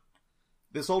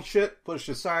 this old shit pushed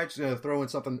aside. She's gonna throw in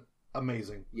something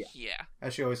amazing. Yeah.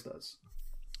 As she always does.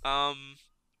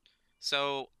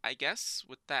 So I guess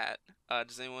with that,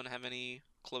 does anyone have any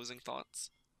closing thoughts?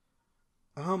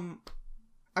 My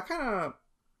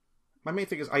main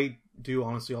thing is I do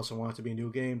honestly also want it to be a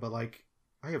new game, but like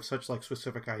I have such like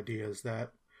specific ideas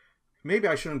that maybe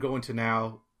I shouldn't go into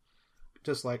now.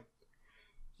 Just like,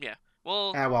 yeah.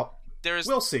 Well,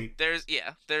 we'll see.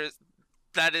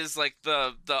 That is like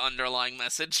the underlying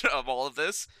message of all of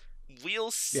this.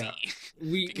 We'll see. Yeah.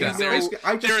 Because there is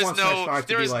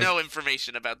no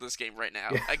information about this game right now.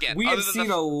 Yeah. Again, we have seen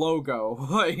a logo.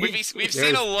 We've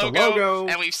seen a logo,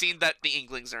 and we've seen that the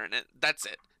Inklings are in it. That's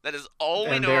it. That is all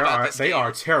we know about this game. They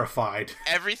are terrified.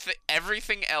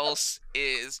 Everything else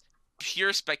is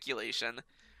pure speculation,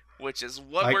 which is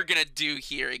what we're gonna do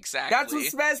here exactly. That's what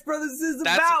Smash Brothers is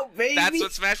about, baby. That's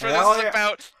what Smash Brothers is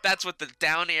about. That's what the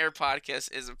Down Air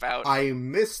podcast is about. I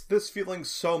missed this feeling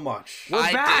so much.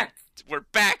 We're back. We're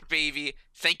back, baby.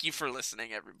 Thank you for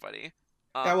listening, everybody.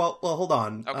 Well, hold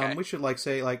on. Okay. We should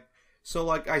say like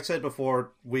I said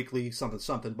before, weekly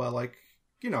something. But like,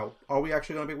 are we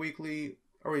actually gonna be weekly?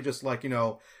 Or are we just like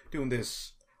doing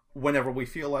this whenever we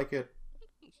feel like it,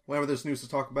 whenever there's news to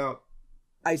talk about?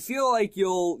 I feel like we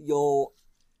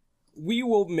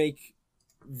will make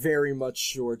very much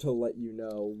sure to let you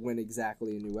know when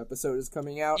exactly a new episode is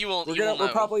coming out. We're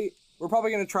probably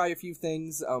gonna try a few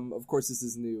things. Of course, this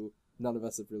is new. None of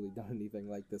us have really done anything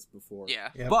like this before. Yeah.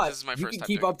 But this is my you first can time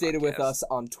keep doing updated a with podcast. us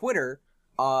on Twitter,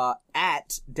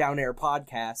 at Down Air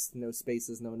Podcast. No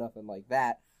spaces, no nothing like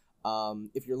that.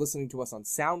 If you're listening to us on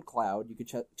SoundCloud, you can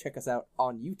check us out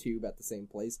on YouTube at the same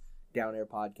place, Down Air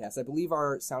Podcast. I believe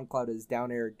our SoundCloud is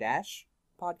Down Air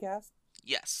Podcast.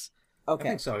 Yes. Okay. I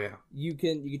think so, yeah. You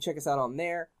can check us out on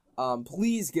there.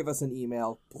 Please give us an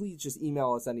email. Please just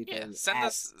email us anything. Yeah, send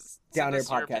us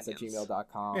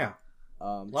downairpodcast@gmail.com. Yeah.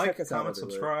 Check us comment, out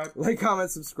subscribe. Like, comment,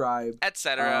 subscribe.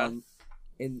 Etc.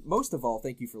 And most of all,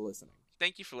 thank you for listening.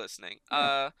 Thank you for listening.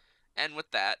 Yeah. And with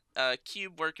that,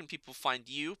 Cube, where can people find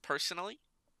you personally?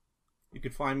 You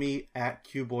can find me at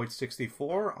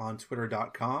Cuboid64 on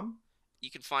Twitter.com. You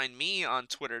can find me on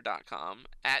Twitter.com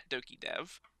at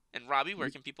DokiDev. And Robbie, where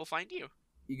can people find you?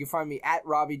 You can find me at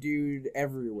RobbieDude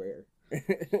everywhere.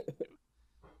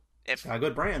 A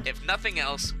good brand. If nothing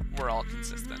else, we're all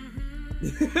consistent.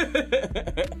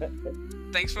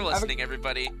 Thanks for listening,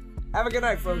 everybody. Have a good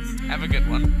night, folks. Have a good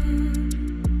one.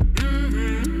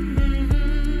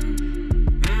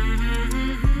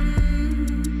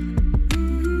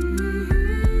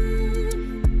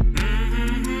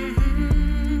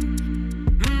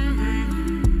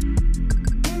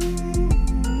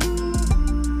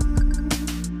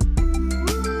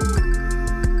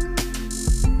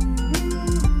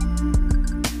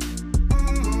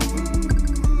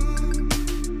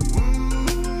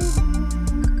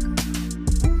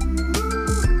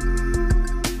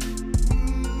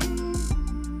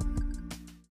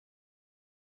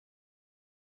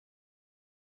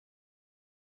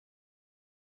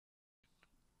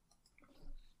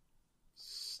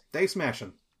 Stay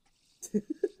smashing.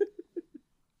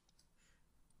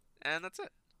 And that's it.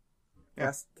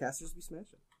 Yeah. Casters be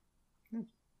smashing.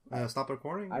 Stop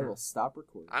recording? I will stop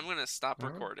recording. I'm going to stop All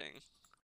right. recording.